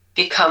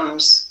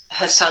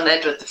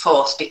Edward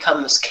IV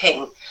becomes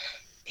king,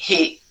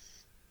 he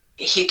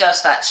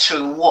does that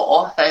through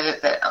war.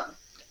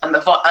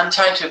 I'm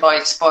trying to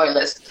avoid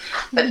spoilers,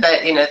 but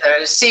there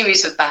are a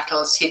series of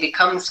battles. He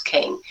becomes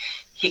king.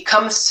 He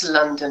comes to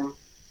London.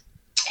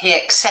 He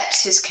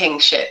accepts his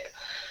kingship,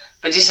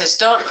 but he says,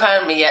 "Don't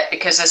crown me yet,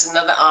 because there's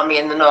another army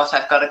in the north.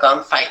 I've got to go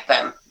and fight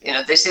them.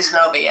 This isn't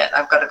over yet.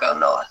 I've got to go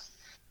north."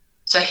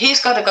 So he's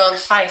got to go and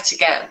fight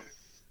again.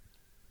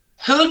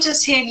 Who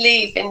does he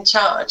leave in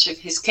charge of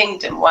his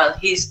kingdom while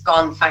he's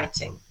gone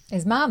fighting?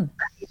 His mum.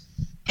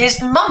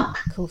 His mum.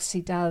 Of course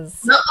he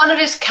does. Not one of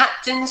his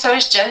captains or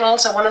his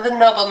generals or one of the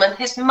noblemen,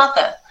 his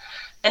mother.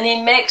 And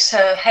he makes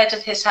her head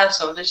of his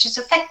household, and she's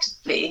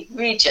effectively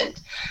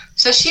regent.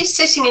 So she's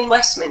sitting in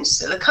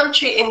Westminster, the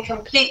country in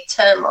complete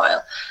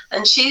turmoil,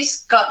 and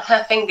she's got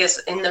her fingers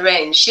in the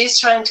reins. She's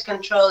trying to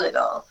control it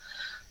all.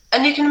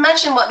 And you can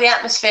imagine what the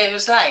atmosphere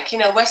was like.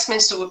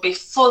 Westminster would be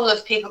full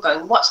of people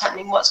going, what's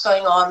happening, what's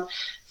going on?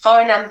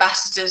 Foreign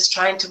ambassadors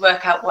trying to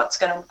work out what's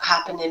going to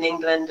happen in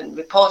England and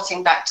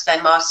reporting back to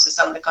their masters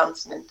on the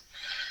continent.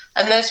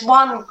 And there's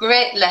one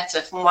great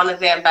letter from one of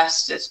the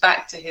ambassadors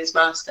back to his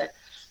master.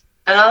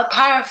 And I'll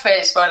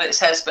paraphrase what it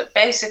says, but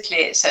basically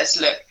it says,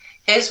 look,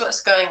 here's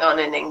what's going on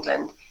in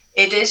England.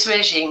 it is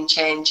regime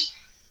change.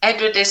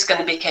 Edward is going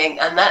to be king,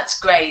 and that's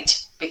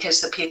great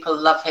because the people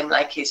love him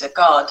like he's a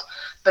god.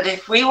 But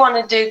if we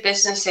want to do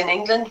business in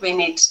England, we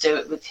need to do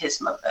it with his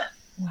mother.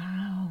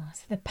 Wow,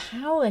 so the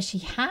power she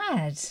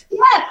had.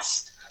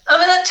 Yes. I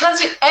mean, that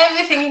tells you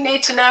everything you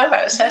need to know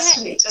about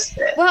Cecily,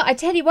 doesn't it? Well, I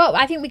tell you what,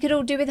 I think we could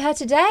all do with her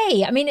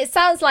today. I mean, it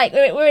sounds like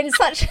we're in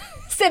such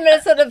similar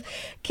sort of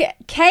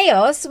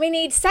chaos. We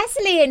need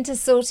Cecily in to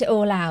sort it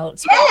all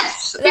out.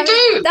 Yes, we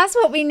do. That's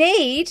what we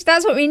need.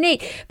 That's what we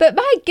need. But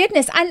my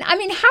goodness, and I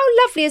mean, how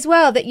lovely as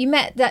well that you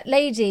met that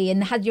lady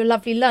and had your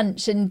lovely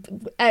lunch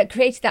and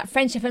created that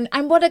friendship.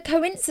 And what a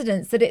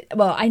coincidence that it.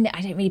 Well, I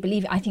don't really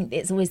believe it. I think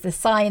it's always the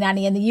sign,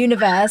 Annie, in the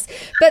universe.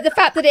 But the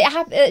fact that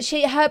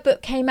her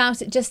book came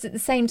out just at the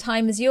same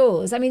time as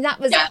yours. I mean, that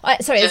was at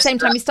the same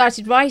time you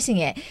started writing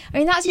it. I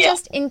mean, that's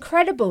just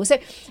incredible. So,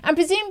 and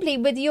presumably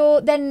with your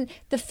then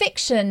the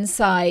fiction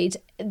side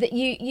that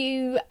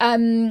you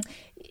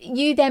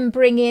then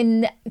bring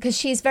in, because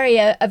she's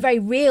a very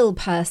real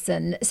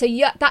person, so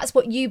that's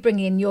what you bring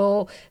in,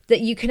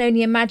 that you can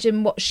only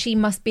imagine what she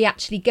must be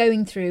actually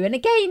going through. And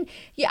again,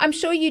 I'm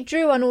sure you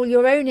drew on all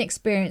your own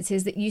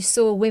experiences that you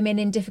saw women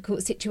in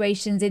difficult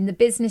situations in the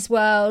business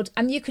world,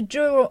 and you could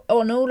draw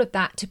on all of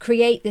that to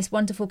create this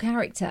wonderful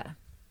character.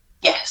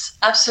 Yes,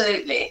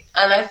 absolutely.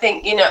 And I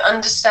think,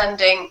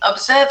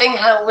 observing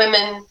how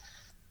women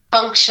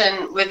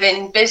function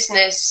within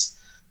business,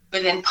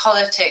 within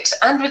politics,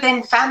 and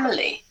within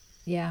family.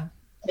 Yeah,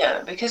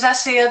 because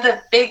that's the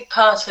other big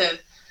part of,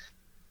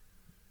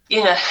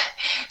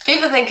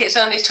 people think it's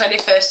only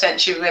 21st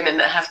century women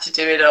that have to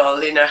do it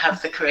all,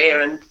 have the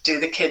career and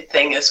do the kid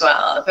thing as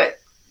well. But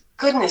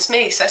goodness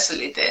me,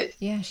 Cecily did.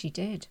 Yeah, she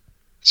did.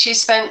 She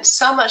spent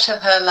so much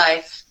of her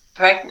life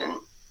pregnant.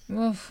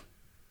 Oof.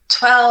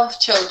 12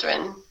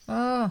 children.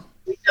 Oh.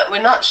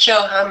 We're not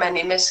sure how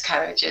many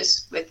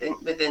miscarriages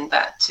within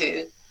that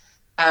too.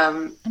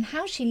 And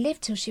how she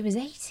lived till she was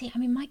 80. I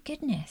mean, my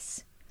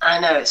goodness. I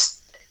know,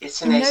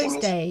 it's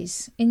amazing.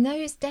 In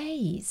those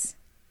days.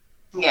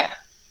 Yeah.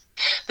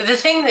 But the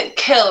thing that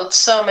killed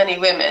so many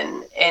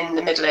women in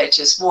the Middle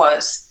Ages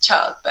was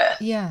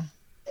childbirth. Yeah.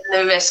 And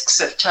the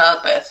risks of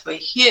childbirth were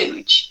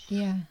huge.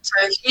 Yeah. So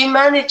if you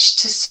managed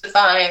to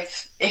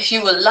survive, if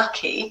you were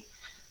lucky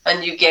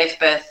and you gave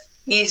birth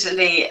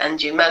easily and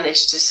you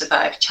managed to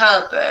survive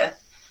childbirth,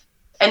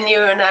 and you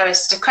were an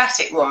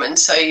aristocratic woman,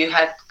 so you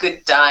had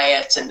good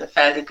diet and a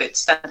fairly good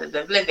standard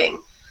of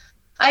living,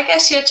 I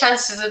guess your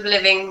chances of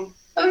living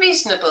a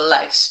reasonable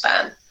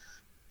lifespan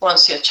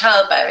once your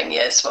childbearing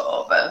years were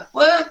over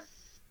were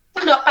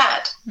not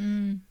bad.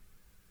 Mm.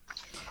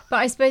 But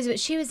I suppose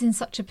that she was in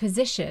such a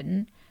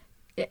position,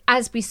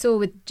 as we saw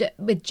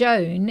with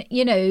Joan,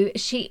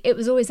 it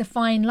was always a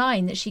fine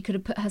line that she could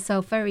have put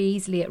herself very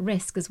easily at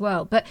risk as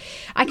well. But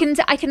I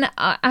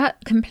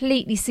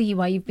completely see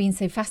why you've been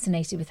so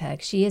fascinated with her.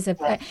 'Cause she is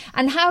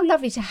and how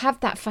lovely to have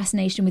that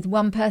fascination with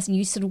one person.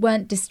 You sort of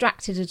weren't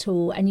distracted at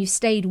all, and you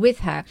stayed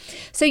with her.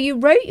 So you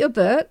wrote your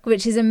book,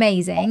 which is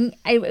amazing,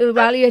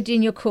 while you were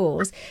doing your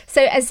course.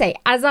 So as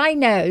I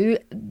know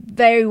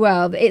very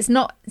well, it's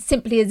not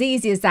simply as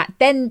easy as that.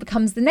 Then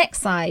becomes the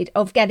next side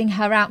of getting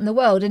her out in the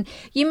world. And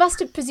you must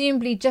have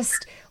presumably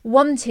just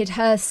wanted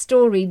her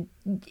story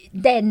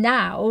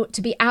now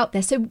to be out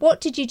there. So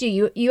what did you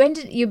do?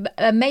 You're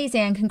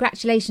amazing, and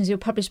congratulations, you're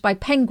published by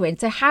Penguin.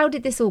 So how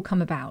did this all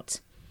come about?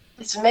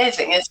 It's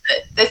amazing, isn't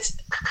it?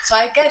 So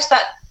I guess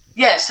that,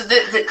 so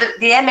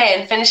the MA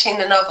and finishing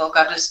the novel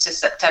got us to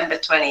September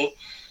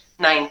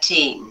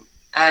 2019.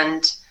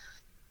 And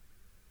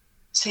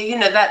so,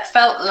 that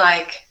felt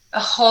like a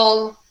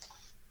whole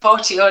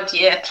 40-odd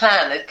year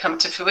plan had come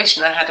to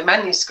fruition. I had a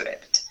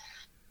manuscript.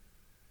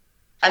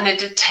 And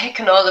it had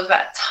taken all of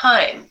that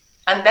time.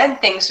 And then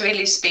things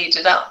really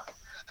speeded up.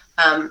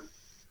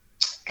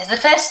 Because the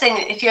first thing,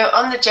 if you're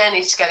on the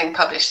journey to getting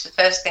published, the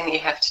first thing you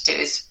have to do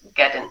is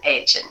get an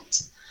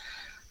agent.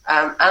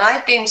 And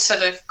I've been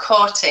sort of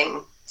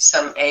courting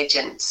some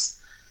agents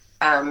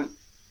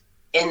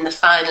in the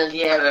final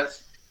year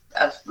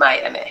of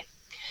my MA.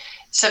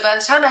 So by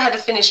the time I had a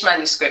finished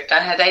manuscript, I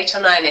had 8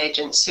 or 9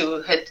 agents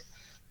who had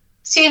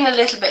seen a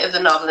little bit of the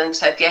novel and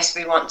said, yes,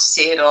 we want to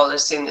see it all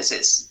as soon as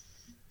it's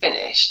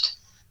finished.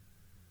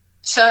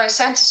 So I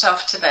sent it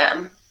off to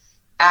them,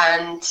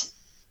 and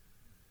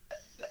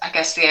I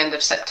guess the end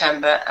of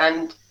September,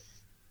 and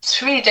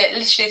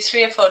literally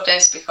 3 or 4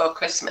 days before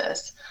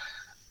Christmas,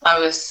 I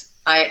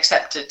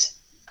accepted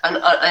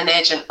an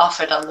agent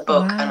offered on the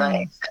book. Wow. And I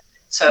accepted.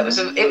 So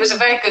it was a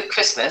very good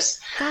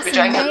Christmas. That's we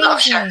drank amazing. A lot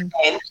of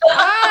champagne.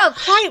 Wow,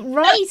 quite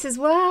right as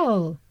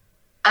well.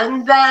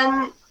 And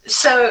then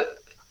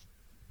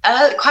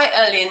quite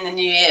early in the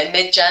new year,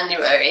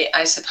 mid-January,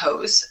 I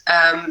suppose,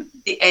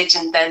 the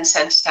agent then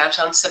sent it out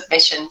on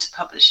submission to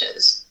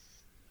publishers,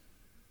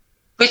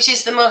 which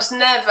is the most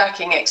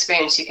nerve-wracking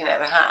experience you can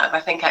ever have. I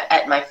think I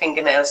ate my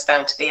fingernails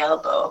down to the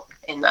elbow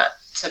in that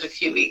sort of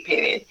few-week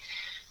period.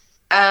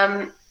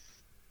 And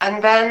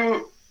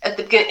then at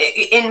the beginning,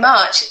 in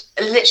March,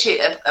 literally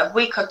a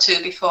week or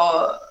two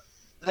before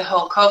the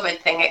whole COVID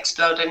thing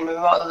exploded and we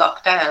were all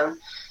locked down,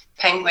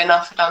 Penguin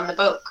offered on the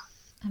book.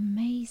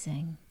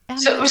 Amazing.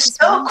 So it was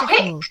so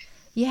quick.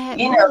 Yeah,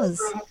 it was.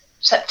 From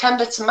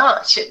September to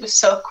March, it was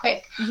so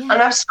quick. Yeah.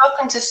 And I've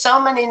spoken to so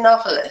many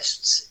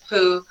novelists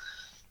who,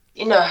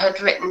 had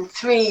written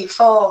 3,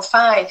 4,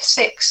 5,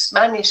 6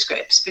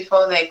 manuscripts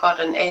before they got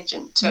an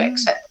agent to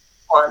accept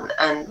one.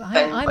 And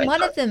then I'm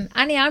one of them.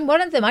 Annie, I'm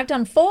one of them. I've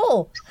done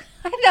 4.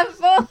 I've done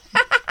 4.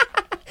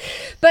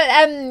 But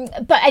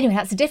anyway,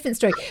 that's a different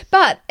story.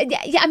 But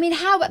yeah, I mean,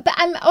 how? But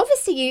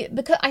obviously,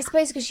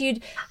 because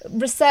you'd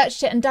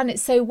researched it and done it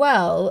so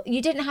well,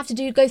 you didn't have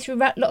to go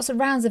through lots of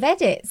rounds of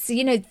edits.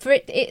 For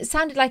it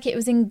sounded like it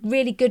was in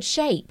really good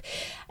shape.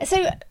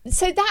 So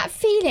that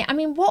feeling, I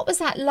mean, what was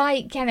that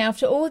like, Kenny,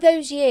 after all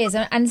those years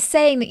and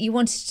saying that you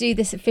wanted to do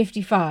this at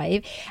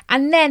 55,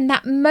 and then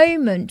that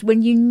moment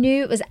when you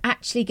knew it was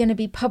actually going to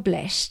be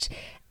published?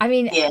 I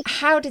mean,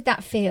 How did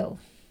that feel?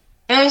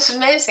 It was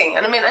amazing.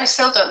 And I mean, I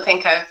still don't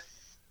think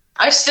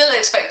I still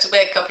expect to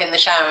wake up in the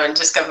shower and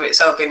discover it's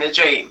all been a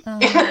dream.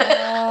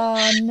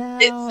 Oh, no.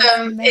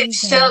 It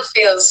still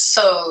feels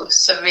so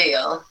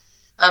surreal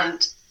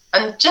and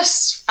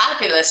just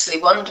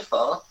fabulously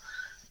wonderful.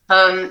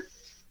 One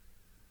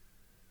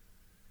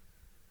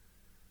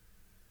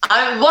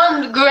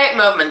great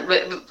moment,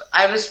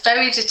 I was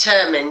very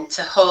determined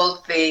to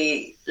hold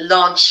the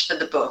launch for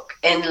the book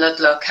in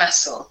Ludlow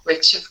Castle,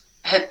 which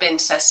had been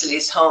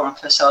Cecily's home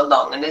for so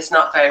long and is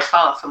not very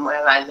far from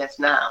where I live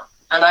now.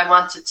 And I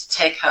wanted to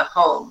take her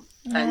home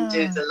and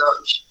do the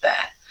launch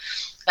there.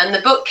 And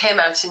the book came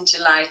out in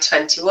July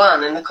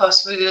 21. And of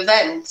course, we were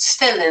then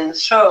still in the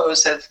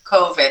throes of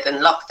COVID and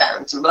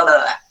lockdowns and blah,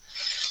 blah, blah.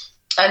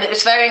 And it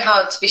was very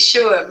hard to be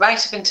sure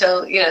right up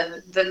until,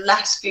 the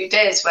last few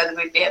days whether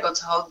we'd be able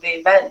to hold the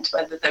event,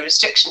 whether the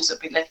restrictions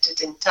would be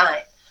lifted in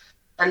time.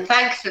 And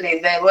thankfully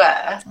they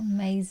were.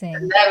 Amazing.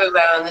 And there we were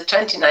on the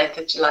 29th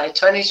of July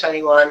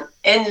 2021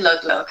 in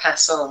Ludlow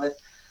Castle with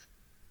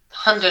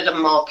 100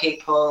 and more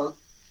people,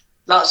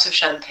 lots of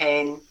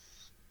champagne,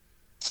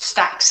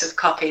 stacks of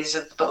copies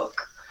of the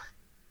book,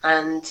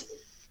 and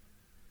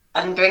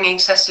bringing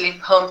Cecily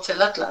home to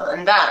Ludlow.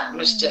 And that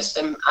was just,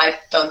 I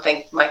don't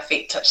think my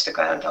feet touched the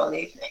ground all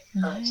evening.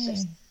 No. I was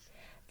just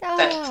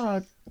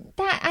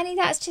Annie,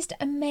 that's just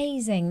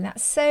amazing.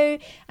 That's so,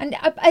 and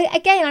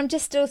again, I'm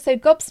just also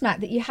gobsmacked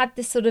that you had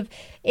this sort of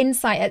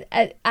insight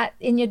at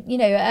in your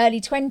early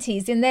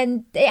 20s, and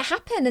then it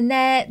happened, and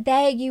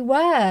there you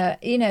were,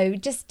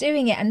 just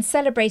doing it and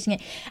celebrating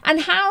it.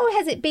 And how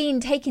has it been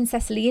taking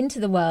Cecily into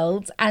the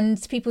world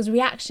and people's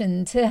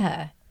reaction to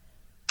her?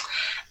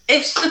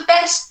 It's the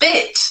best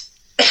bit.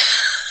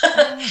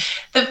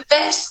 the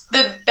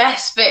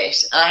best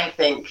bit, I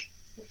think.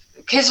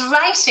 Because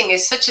writing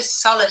is such a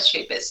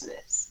solitary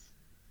business.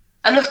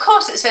 And of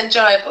course it's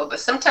enjoyable,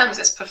 but sometimes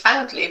it's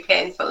profoundly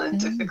painful and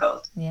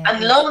difficult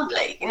and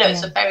lonely.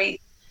 It's a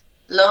very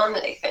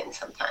lonely thing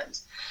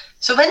sometimes.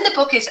 So when the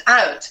book is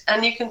out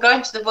and you can go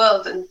into the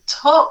world and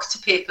talk to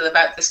people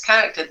about this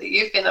character that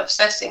you've been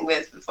obsessing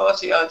with for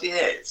 40 odd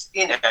years,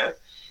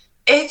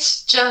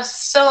 it's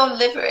just so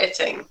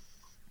liberating.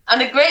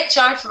 And a great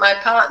joy for my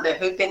partner,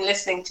 who'd been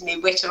listening to me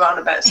witter on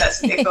about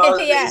Cecily for all of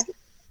these.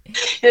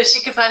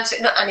 She could find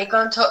saying, "No, Annie, go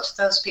and talk to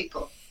those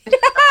people."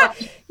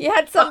 You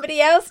had somebody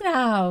else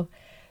now.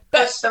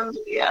 But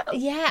somebody else.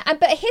 Yeah,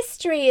 but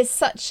history is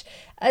such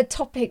a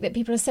topic that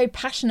people are so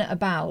passionate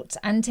about,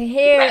 and to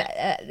hear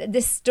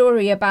this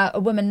story about a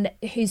woman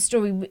whose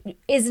story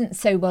isn't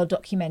so well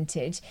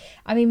documented,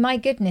 I mean, my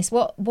goodness,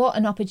 what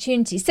an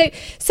opportunity. So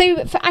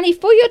for Annie,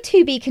 for your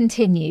to be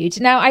continued,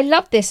 now I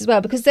love this as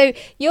well, because so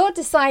you're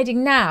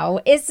deciding now,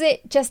 is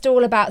it just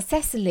all about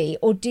Cecily,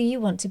 or do you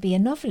want to be a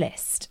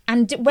novelist?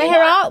 And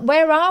where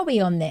are we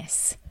on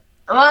this?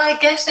 Well, I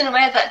guess in a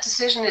way that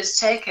decision is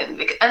taken,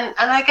 and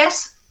I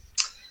guess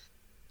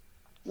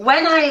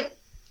when I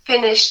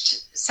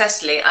finished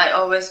Cecily, I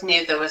always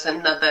knew there was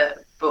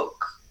another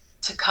book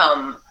to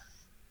come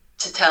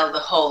to tell the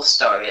whole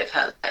story of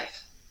her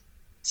life.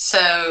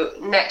 So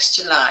next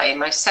July,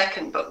 my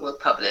second book will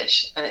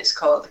publish, and it's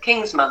called The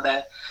King's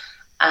Mother,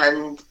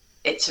 and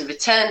it's a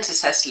return to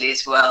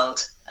Cecily's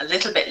world a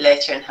little bit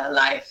later in her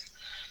life.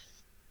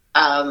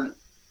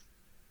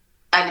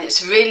 And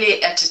it's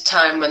really at a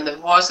time when the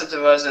Wars of the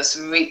Roses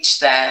reached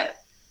their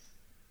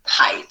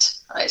height,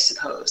 I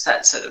suppose.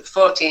 That's sort of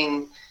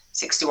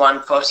 1461,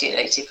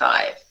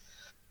 1485.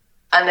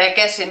 And I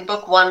guess in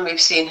book 1,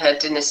 we've seen her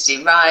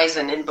dynasty rise,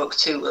 and in book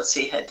 2, we'll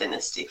see her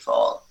dynasty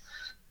fall.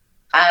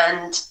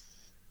 And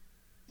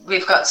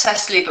we've got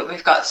Cecily, but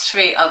we've got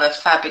 3 other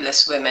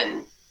fabulous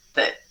women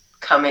that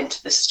come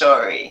into the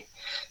story.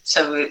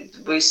 So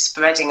we're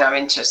spreading our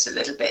interest a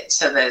little bit.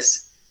 So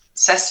there's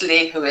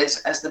Cecily, who is,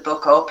 as the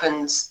book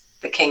opens,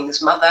 the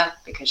king's mother,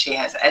 because she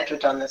has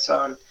Edward on the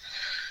throne.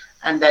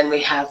 And then we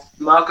have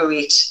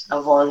Marguerite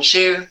of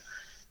Anjou,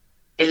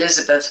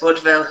 Elizabeth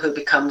Woodville, who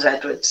becomes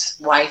Edward's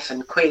wife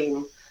and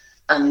queen,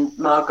 and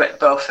Margaret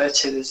Beaufort,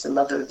 who is the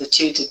mother of the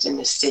Tudor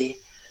dynasty,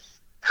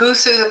 who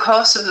through the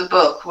course of the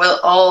book will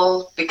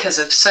all, because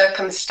of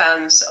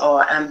circumstance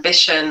or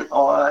ambition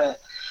or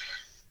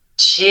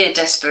sheer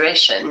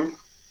desperation,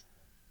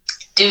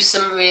 do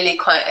some really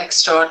quite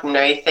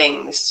extraordinary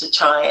things to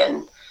try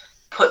and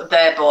put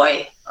their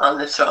boy on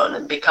the throne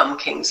and become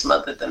king's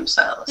mother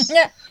themselves.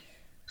 Yeah.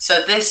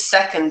 So this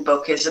second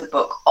book is a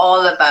book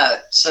all about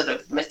sort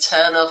of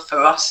maternal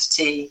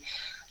ferocity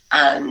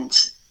and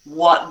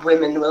what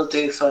women will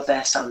do for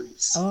their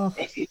sons,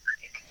 if you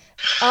like.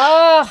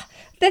 Oh,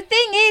 the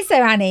thing is,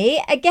 though,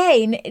 Annie,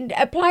 again,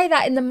 apply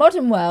that in the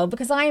modern world,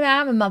 because I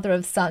am a mother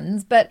of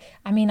sons, but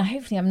I mean,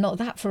 hopefully I'm not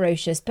that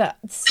ferocious, but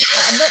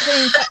I'm not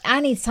doing,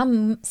 Annie,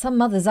 some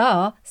mothers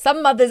are.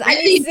 Some mothers,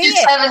 Annie, you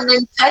just haven't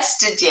been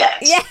tested yet.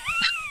 Yeah.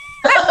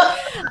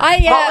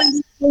 What will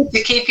you do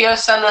to keep your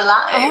son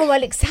alive? Oh,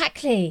 well,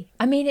 exactly.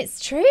 I mean, it's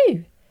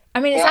true. I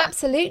mean, it's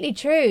absolutely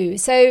true.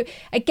 So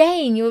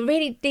again,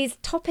 these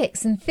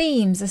topics and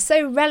themes are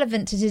so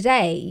relevant to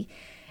today.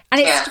 And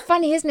it's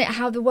funny, isn't it,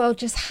 how the world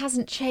just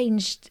hasn't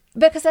changed?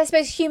 Because I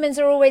suppose humans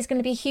are always going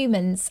to be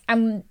humans,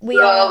 and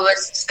we're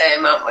always the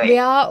same, aren't we?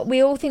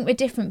 We all think we're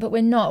different, but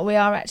we're not. We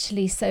are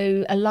actually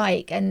so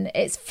alike, and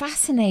it's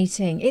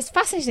fascinating. It's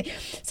fascinating.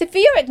 So for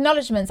your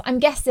acknowledgements, I'm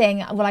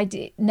guessing, well, I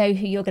do know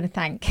who you're going to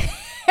thank.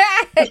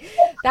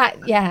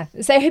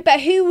 So, but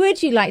who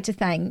would you like to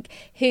thank?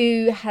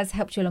 Who has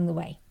helped you along the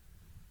way?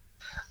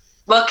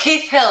 Well,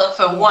 Keith Hill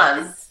for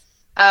one,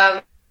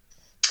 and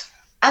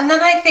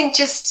then I think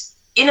just,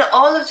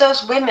 all of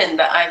those women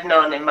that I've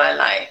known in my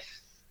life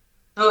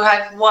who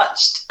I've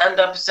watched and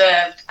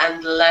observed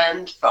and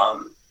learned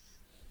from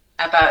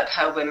about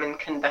how women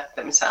conduct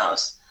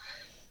themselves,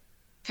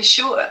 for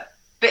sure.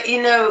 But,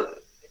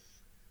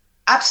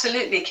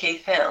 absolutely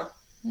Keith Hill.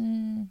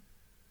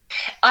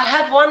 I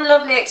had one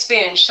lovely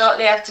experience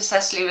shortly after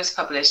Cecily was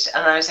published,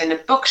 and I was in a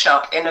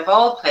bookshop in, of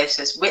all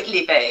places,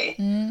 Whitley Bay,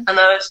 and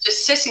I was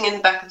just sitting in the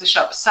back of the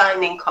shop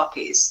signing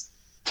copies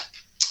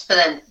for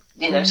them,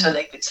 so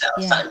they could sell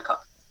signed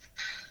copies.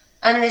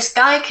 And this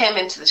guy came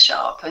into the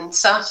shop and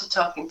started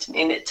talking to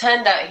me, and it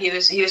turned out he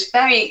was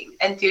very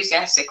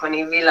enthusiastic when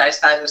he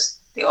realised I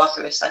was the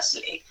author of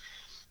Cecily.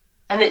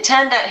 And it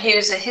turned out he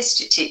was a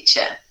history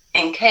teacher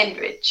in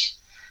Cambridge.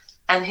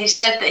 And he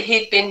said that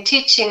he'd been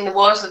teaching the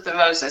Wars of the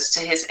Roses to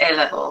his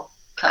A-level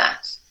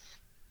class.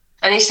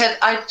 And he said,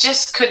 I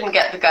just couldn't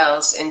get the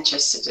girls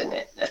interested in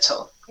it at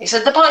all. He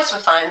said the boys were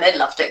fine, they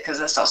loved it because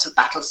there's lots of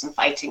battles and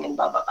fighting and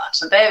blah, blah, blah.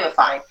 So they were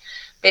fine.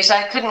 But he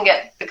said, I couldn't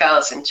get the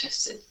girls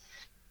interested.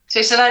 So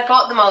he said, I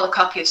bought them all a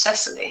copy of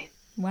Cecily.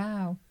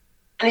 Wow.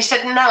 And he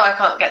said, no, I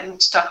can't get them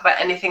to talk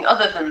about anything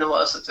other than the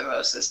Wars of the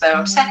Roses. They're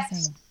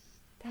obsessed.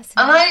 That's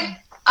amazing. And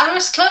I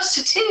was close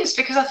to tears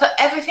because I thought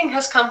everything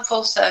has come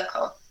full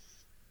circle.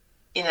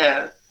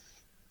 A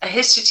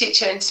history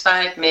teacher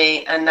inspired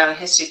me, and now a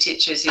history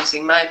teacher is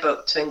using my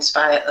book to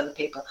inspire other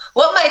people.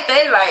 What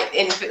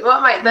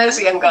might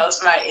those young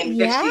girls write in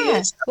 50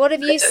 years? What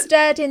have you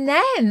stirred in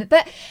them?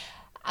 But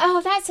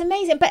that's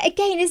amazing. But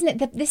again, isn't it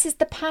that this is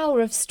the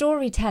power of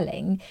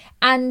storytelling,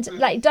 and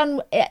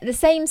done the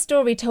same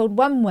story told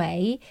one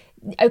way,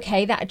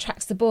 okay, that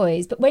attracts the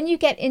boys, but when you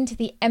get into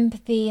the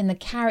empathy and the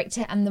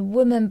character and the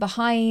woman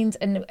behind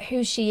and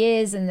who she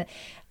is, and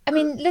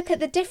look at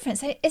the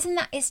difference. Isn't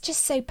that, it's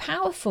just so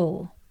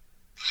powerful?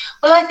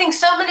 Well, I think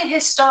so many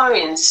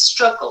historians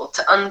struggle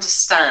to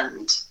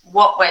understand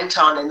what went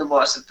on in the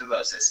Wars of the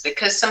Roses,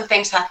 because some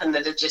things happen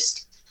that are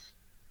just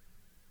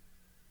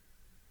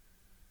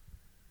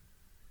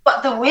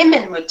what the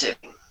women were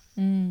doing.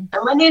 And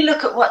when you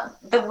look at what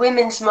the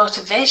women's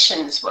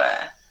motivations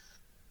were,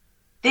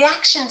 the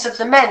actions of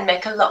the men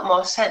make a lot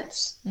more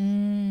sense.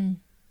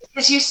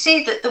 Because you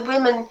see that the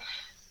women,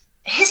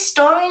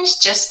 historians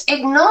just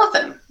ignore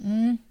them.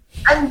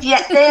 And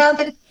yet they are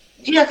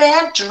they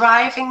are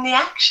driving the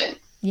action.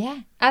 Yeah,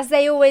 as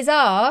they always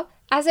are,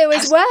 as they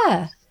always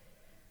were.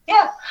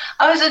 Yeah,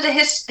 I was at a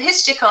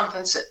history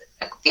conference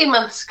a few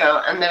months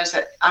ago, and there was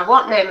I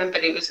won't name him,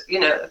 but he was,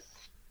 a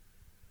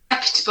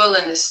reputable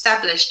and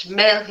established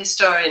male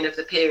historian of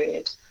the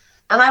period.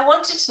 And I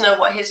wanted to know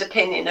what his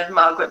opinion of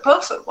Margaret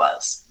Beaufort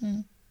was,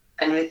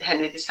 Henry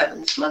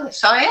VII's mother.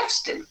 So I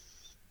asked him,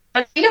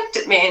 and he looked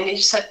at me and he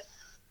said,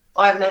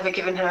 I've never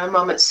given her a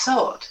moment's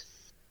thought.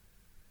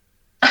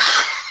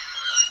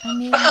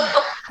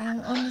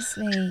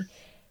 Honestly,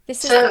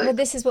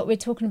 this is what we're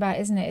talking about,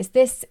 isn't it?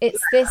 It's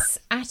this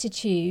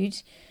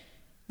attitude,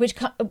 which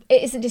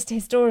it isn't just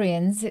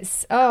historians.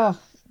 It's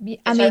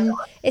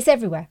it's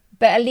everywhere.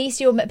 But at least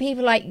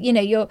people like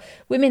your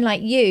women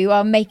like you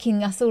are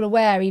making us all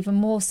aware even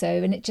more so,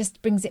 and it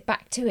just brings it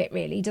back to it,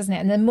 really, doesn't it?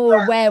 And the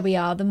more aware we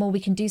are, the more we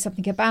can do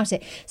something about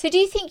it. So, do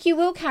you think you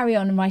will carry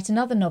on and write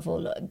another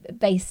novel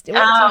based?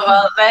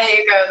 Well, there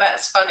you go.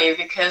 That's funny,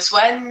 because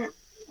when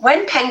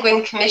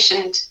Penguin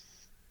commissioned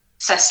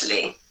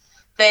Cecily,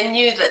 they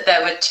knew that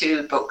there were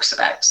 2 books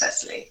about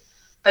Cecily,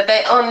 but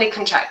they only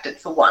contracted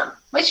for one,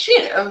 which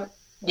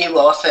new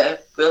author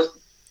will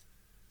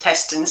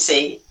test and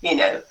see,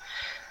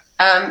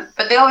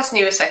 But they always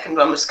knew a second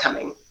one was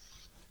coming.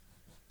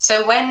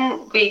 So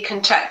when we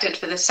contracted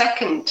for the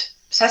second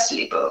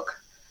Cecily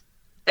book,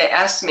 they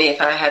asked me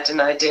if I had an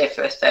idea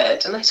for a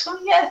third. And I said,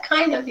 I've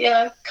kind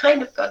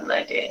of got an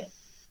idea.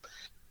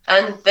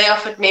 And they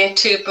offered me a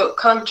 2-book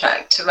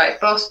contract to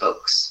write both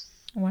books.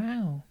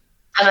 Wow.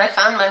 And I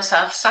found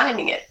myself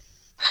signing it.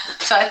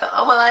 So I thought,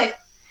 oh, well,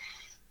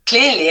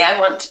 clearly I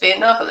want to be a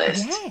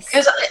novelist.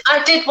 Because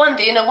I did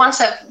wonder,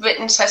 once I've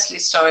written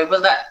Cecily's story,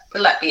 will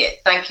that be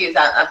it? Thank you,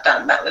 that I've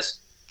done. That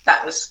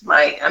was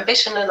my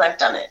ambition, and I've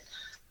done it.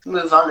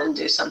 Move on and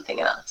do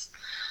something else.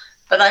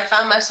 But I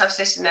found myself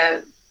sitting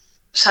there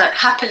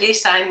happily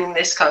signing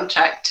this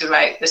contract to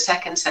write the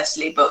second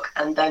Cecily book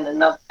and then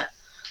another,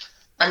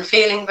 and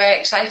feeling very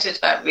excited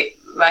about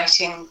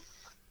writing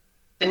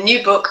the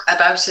new book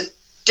about a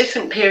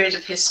different period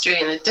of history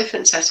and a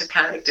different set of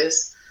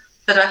characters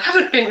that I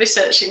haven't been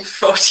researching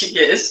for 40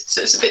 years,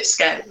 so it's a bit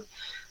scary,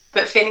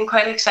 but feeling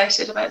quite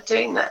excited about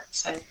doing that.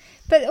 So.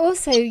 But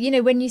also,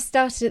 when you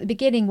started at the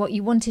beginning, what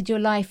you wanted your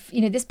life,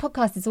 this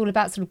podcast is all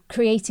about sort of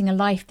creating a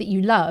life that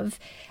you love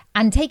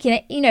and taking,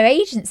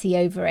 agency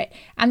over it.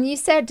 And you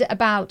said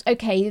about,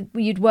 okay,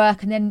 you'd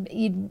work and then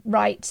you'd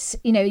write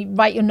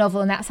your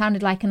novel, and that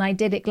sounded like an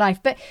idyllic life.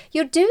 But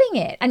you're doing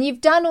it, and you've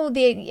done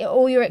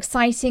all your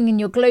exciting and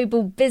your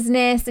global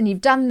business, and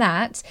you've done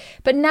that.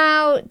 But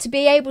now to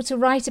be able to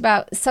write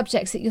about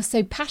subjects that you're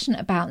so passionate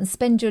about and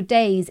spend your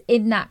days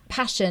in that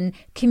passion,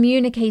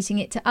 communicating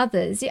it to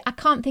others, I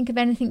can't think of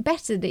anything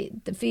better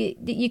that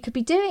you could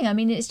be doing. I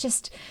mean, it's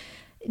just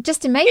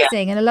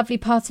amazing, and a lovely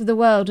part of the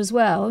world as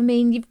well. I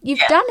mean, you've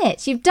done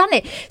it. You've done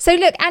it. So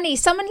look, Annie,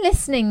 someone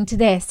listening to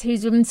this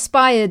who's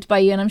inspired by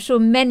you, and I'm sure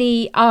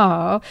many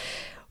are,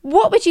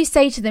 what would you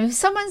say to them if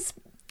someone's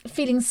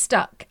feeling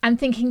stuck and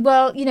thinking,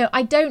 well,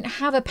 I don't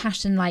have a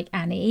passion like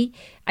Annie.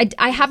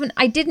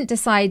 I didn't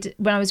decide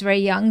when I was very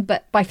young,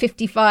 but by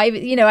 55,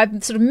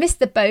 I've sort of missed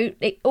the boat.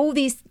 All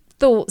these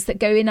thoughts that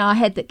go in our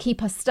head that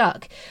keep us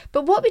stuck.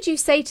 But what would you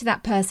say to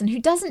that person who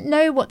doesn't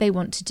know what they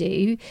want to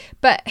do,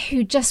 but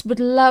who just would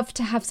love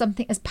to have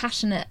something as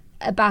passionate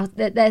about,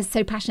 that they're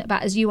so passionate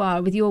about as you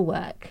are with your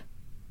work?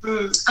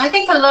 I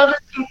think a lot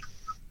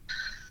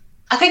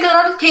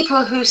of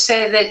people who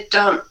say they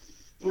don't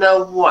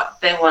know what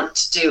they want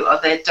to do,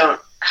 or they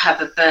don't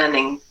have a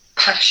burning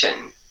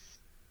passion,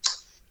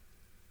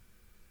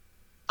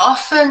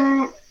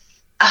 often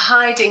are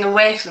hiding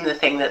away from the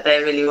thing that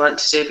they really want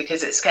to do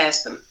because it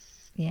scares them.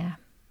 Yeah.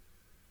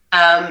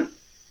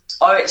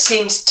 Or it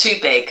seems too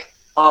big,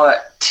 or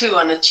too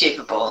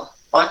unachievable,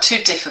 or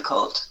too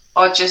difficult,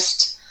 or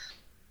just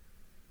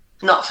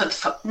not for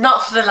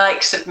the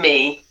likes of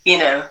me,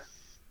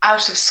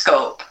 out of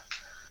scope.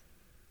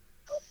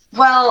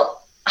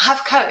 Well,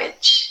 have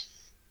courage,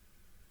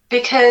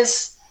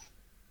 because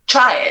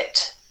try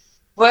it,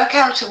 work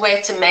out a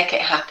way to make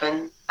it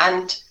happen,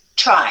 and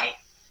try.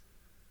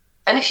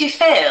 And if you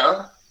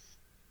fail,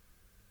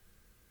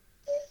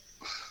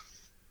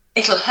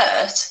 it'll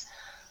hurt,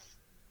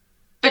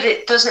 but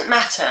it doesn't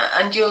matter,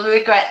 and you'll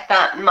regret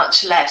that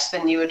much less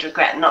than you would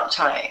regret not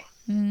trying.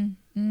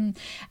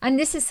 And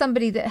this is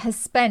somebody that has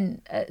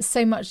spent a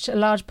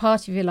large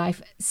part of your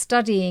life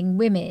studying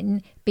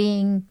women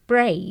being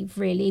brave,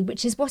 really,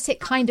 which is what it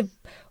kind of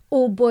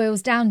all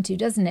boils down to,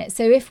 doesn't it?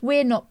 So if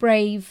we're not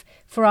brave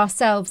for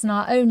ourselves in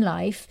our own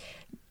life,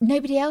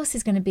 nobody else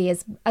is going to be,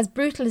 as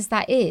brutal as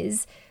that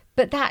is.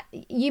 But that,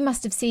 you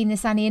must have seen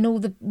this, Annie, in all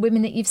the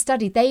women that you've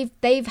studied. They've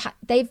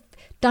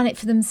done it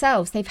for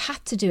themselves. They've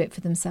had to do it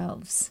for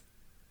themselves.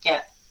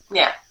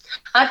 Yeah.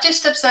 I've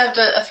just observed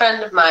a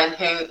friend of mine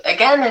who,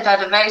 again,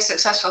 had a very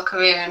successful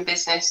career in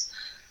business,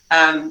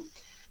 had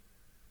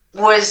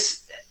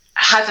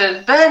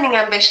a burning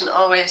ambition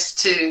always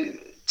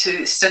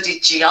to study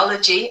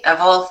geology, of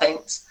all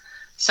things.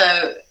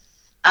 So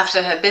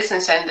after her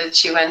business ended,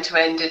 she went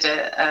away and did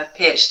a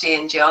PhD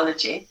in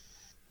geology.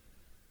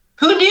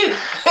 Who knew?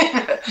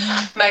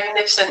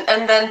 Magnificent.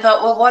 And then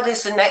thought, well, what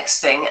is the next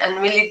thing?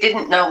 And really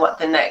didn't know what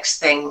the next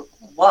thing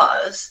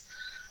was.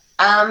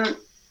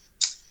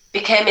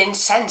 Became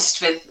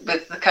incensed with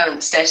the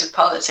current state of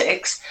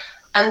politics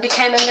and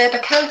became a Labour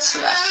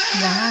councillor.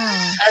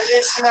 Wow. And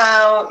is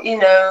now,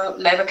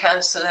 Labour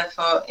councillor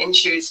in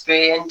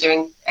Shrewsbury, and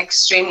doing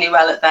extremely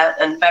well at that,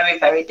 and very,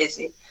 very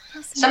busy.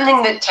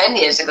 Something that 10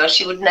 years ago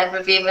she would never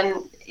have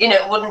even,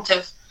 wouldn't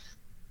have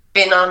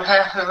been on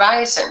her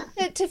horizon.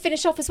 To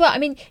finish off as well, I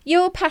mean,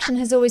 your passion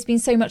has always been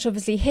so much,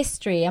 obviously,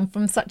 history, and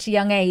from such a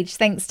young age,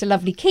 thanks to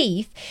lovely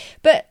Keith.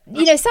 But,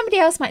 somebody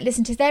else might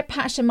listen to their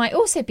passion might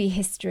also be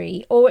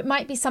history, or it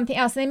might be something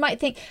else. And they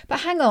might think, but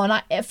hang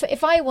on,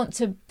 if I want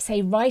to,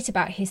 say, write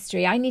about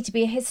history, I need to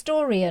be a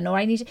historian, or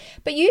I need to...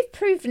 But you've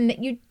proven that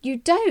you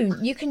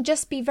don't. You can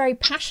just be very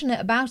passionate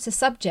about a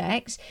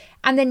subject,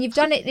 and then you've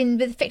done it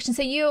with fiction.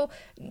 So you're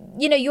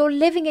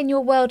living in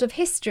your world of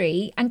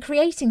history and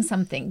creating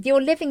something.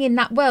 You're living in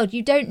that world.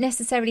 You don't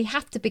necessarily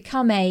have to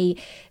become you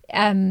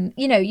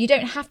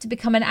don't have to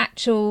become an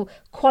actual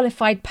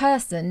qualified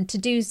person to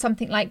do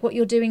something like what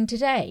you're doing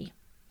today.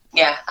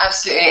 Yeah,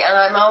 absolutely. And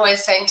I'm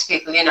always saying to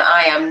people,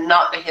 I am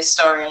not a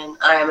historian.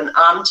 I am an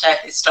armchair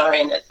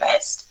historian at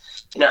best.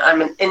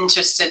 I'm an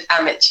interested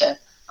amateur.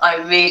 I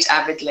read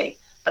avidly,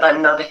 but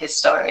I'm not a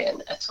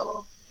historian at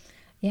all.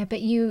 Yeah,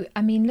 but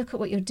look at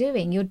what you're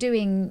doing. You're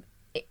doing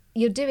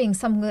you're doing,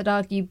 some would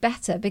argue,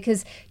 better,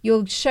 because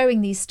you're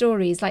showing these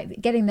stories,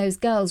 like getting those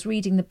girls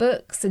reading the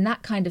books and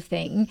that kind of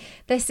thing.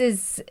 This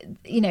is,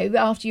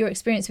 after your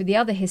experience with the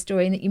other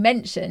historian that you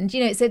mentioned,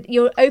 it's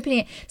you're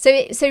opening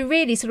it. So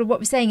really sort of what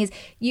we're saying is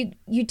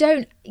you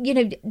don't,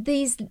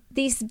 these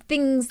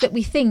things that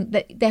we think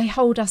that they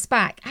hold us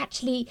back,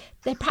 actually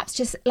they're perhaps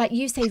just, like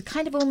you say,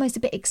 kind of almost a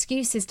bit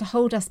excuses to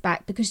hold us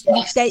back, because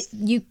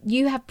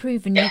you have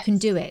proven you can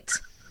do it.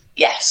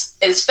 Yes,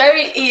 it's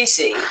very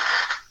easy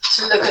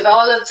to look at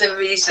all of the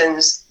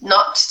reasons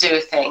not to do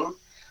a thing,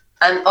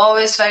 and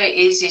always very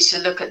easy to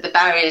look at the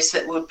barriers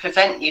that would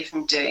prevent you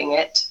from doing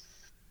it.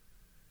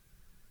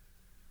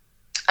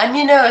 And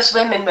as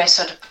women, we're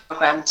sort of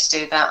programmed to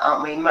do that,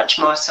 aren't we? Much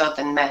more so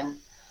than men.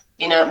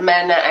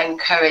 Men are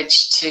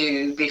encouraged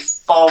to be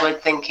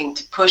forward thinking,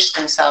 to push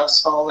themselves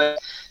forward,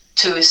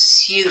 to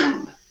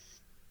assume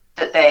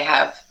that they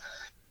have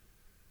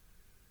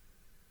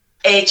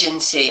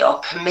agency or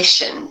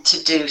permission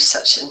to do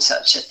such and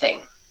such a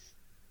thing.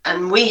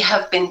 And we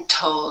have been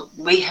taught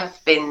we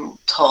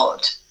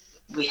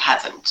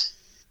haven't.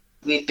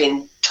 We've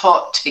been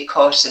taught to be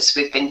cautious.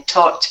 We've been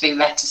taught to be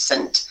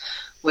reticent.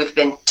 We've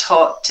been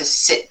taught to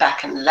sit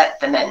back and let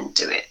the men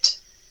do it.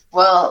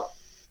 Well,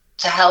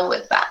 to hell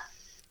with that.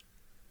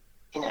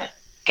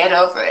 Get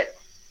over it.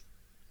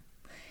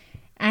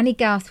 Annie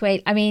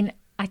Garthwaite,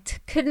 I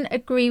couldn't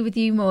agree with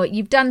you more.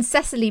 You've done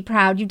Cecily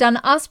proud. You've done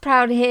us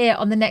proud here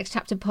on the Next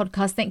Chapter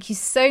podcast. Thank you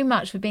so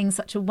much for being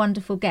such a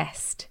wonderful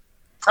guest.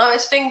 Oh,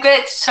 it's been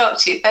great to talk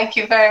to you. Thank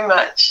you very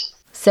much.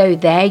 So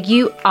there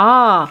you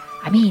are.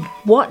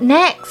 What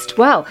next?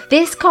 Well,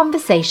 this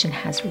conversation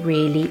has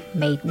really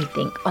made me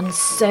think on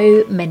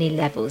so many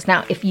levels.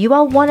 Now, if you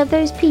are one of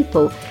those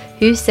people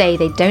who say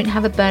they don't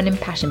have a burning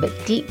passion, but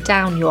deep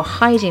down you're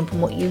hiding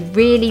from what you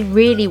really,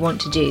 really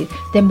want to do,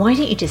 then why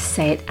don't you just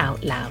say it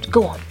out loud?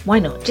 Go on, why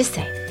not? Just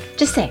say it.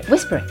 Just say it,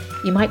 whisper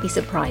it. You might be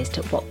surprised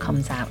at what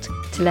comes out.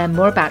 To learn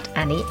more about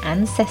Annie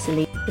and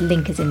Cecily, the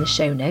link is in the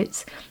show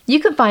notes. You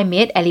can find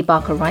me at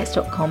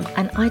elliebarkerwrites.com,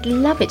 and I'd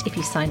love it if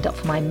you signed up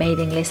for my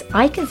mailing list.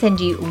 I can send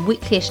you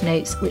weekly-ish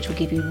notes which will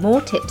give you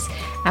more tips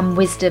and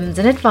wisdoms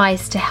and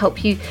advice to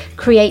help you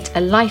create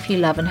a life you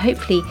love, and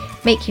hopefully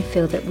make you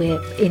feel that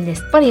we're in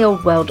this funny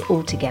old world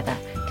all together.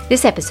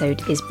 This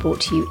episode is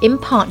brought to you in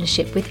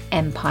partnership with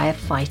Empire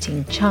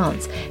Fighting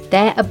Chance.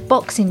 They're a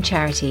boxing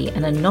charity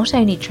and are not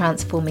only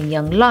transforming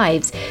young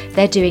lives,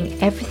 they're doing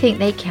everything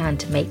they can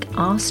to make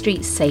our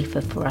streets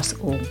safer for us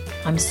all.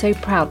 I'm so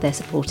proud they're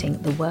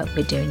supporting the work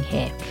we're doing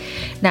here.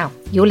 Now,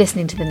 you're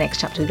listening to The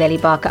Next Chapter with Ellie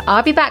Barker.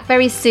 I'll be back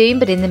very soon,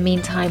 but in the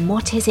meantime,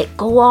 what is it?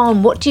 Go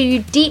on. What do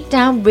you deep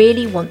down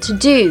really want to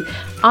do?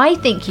 I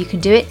think you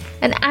can do it,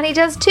 and Annie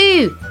does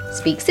too.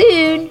 Speak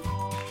soon.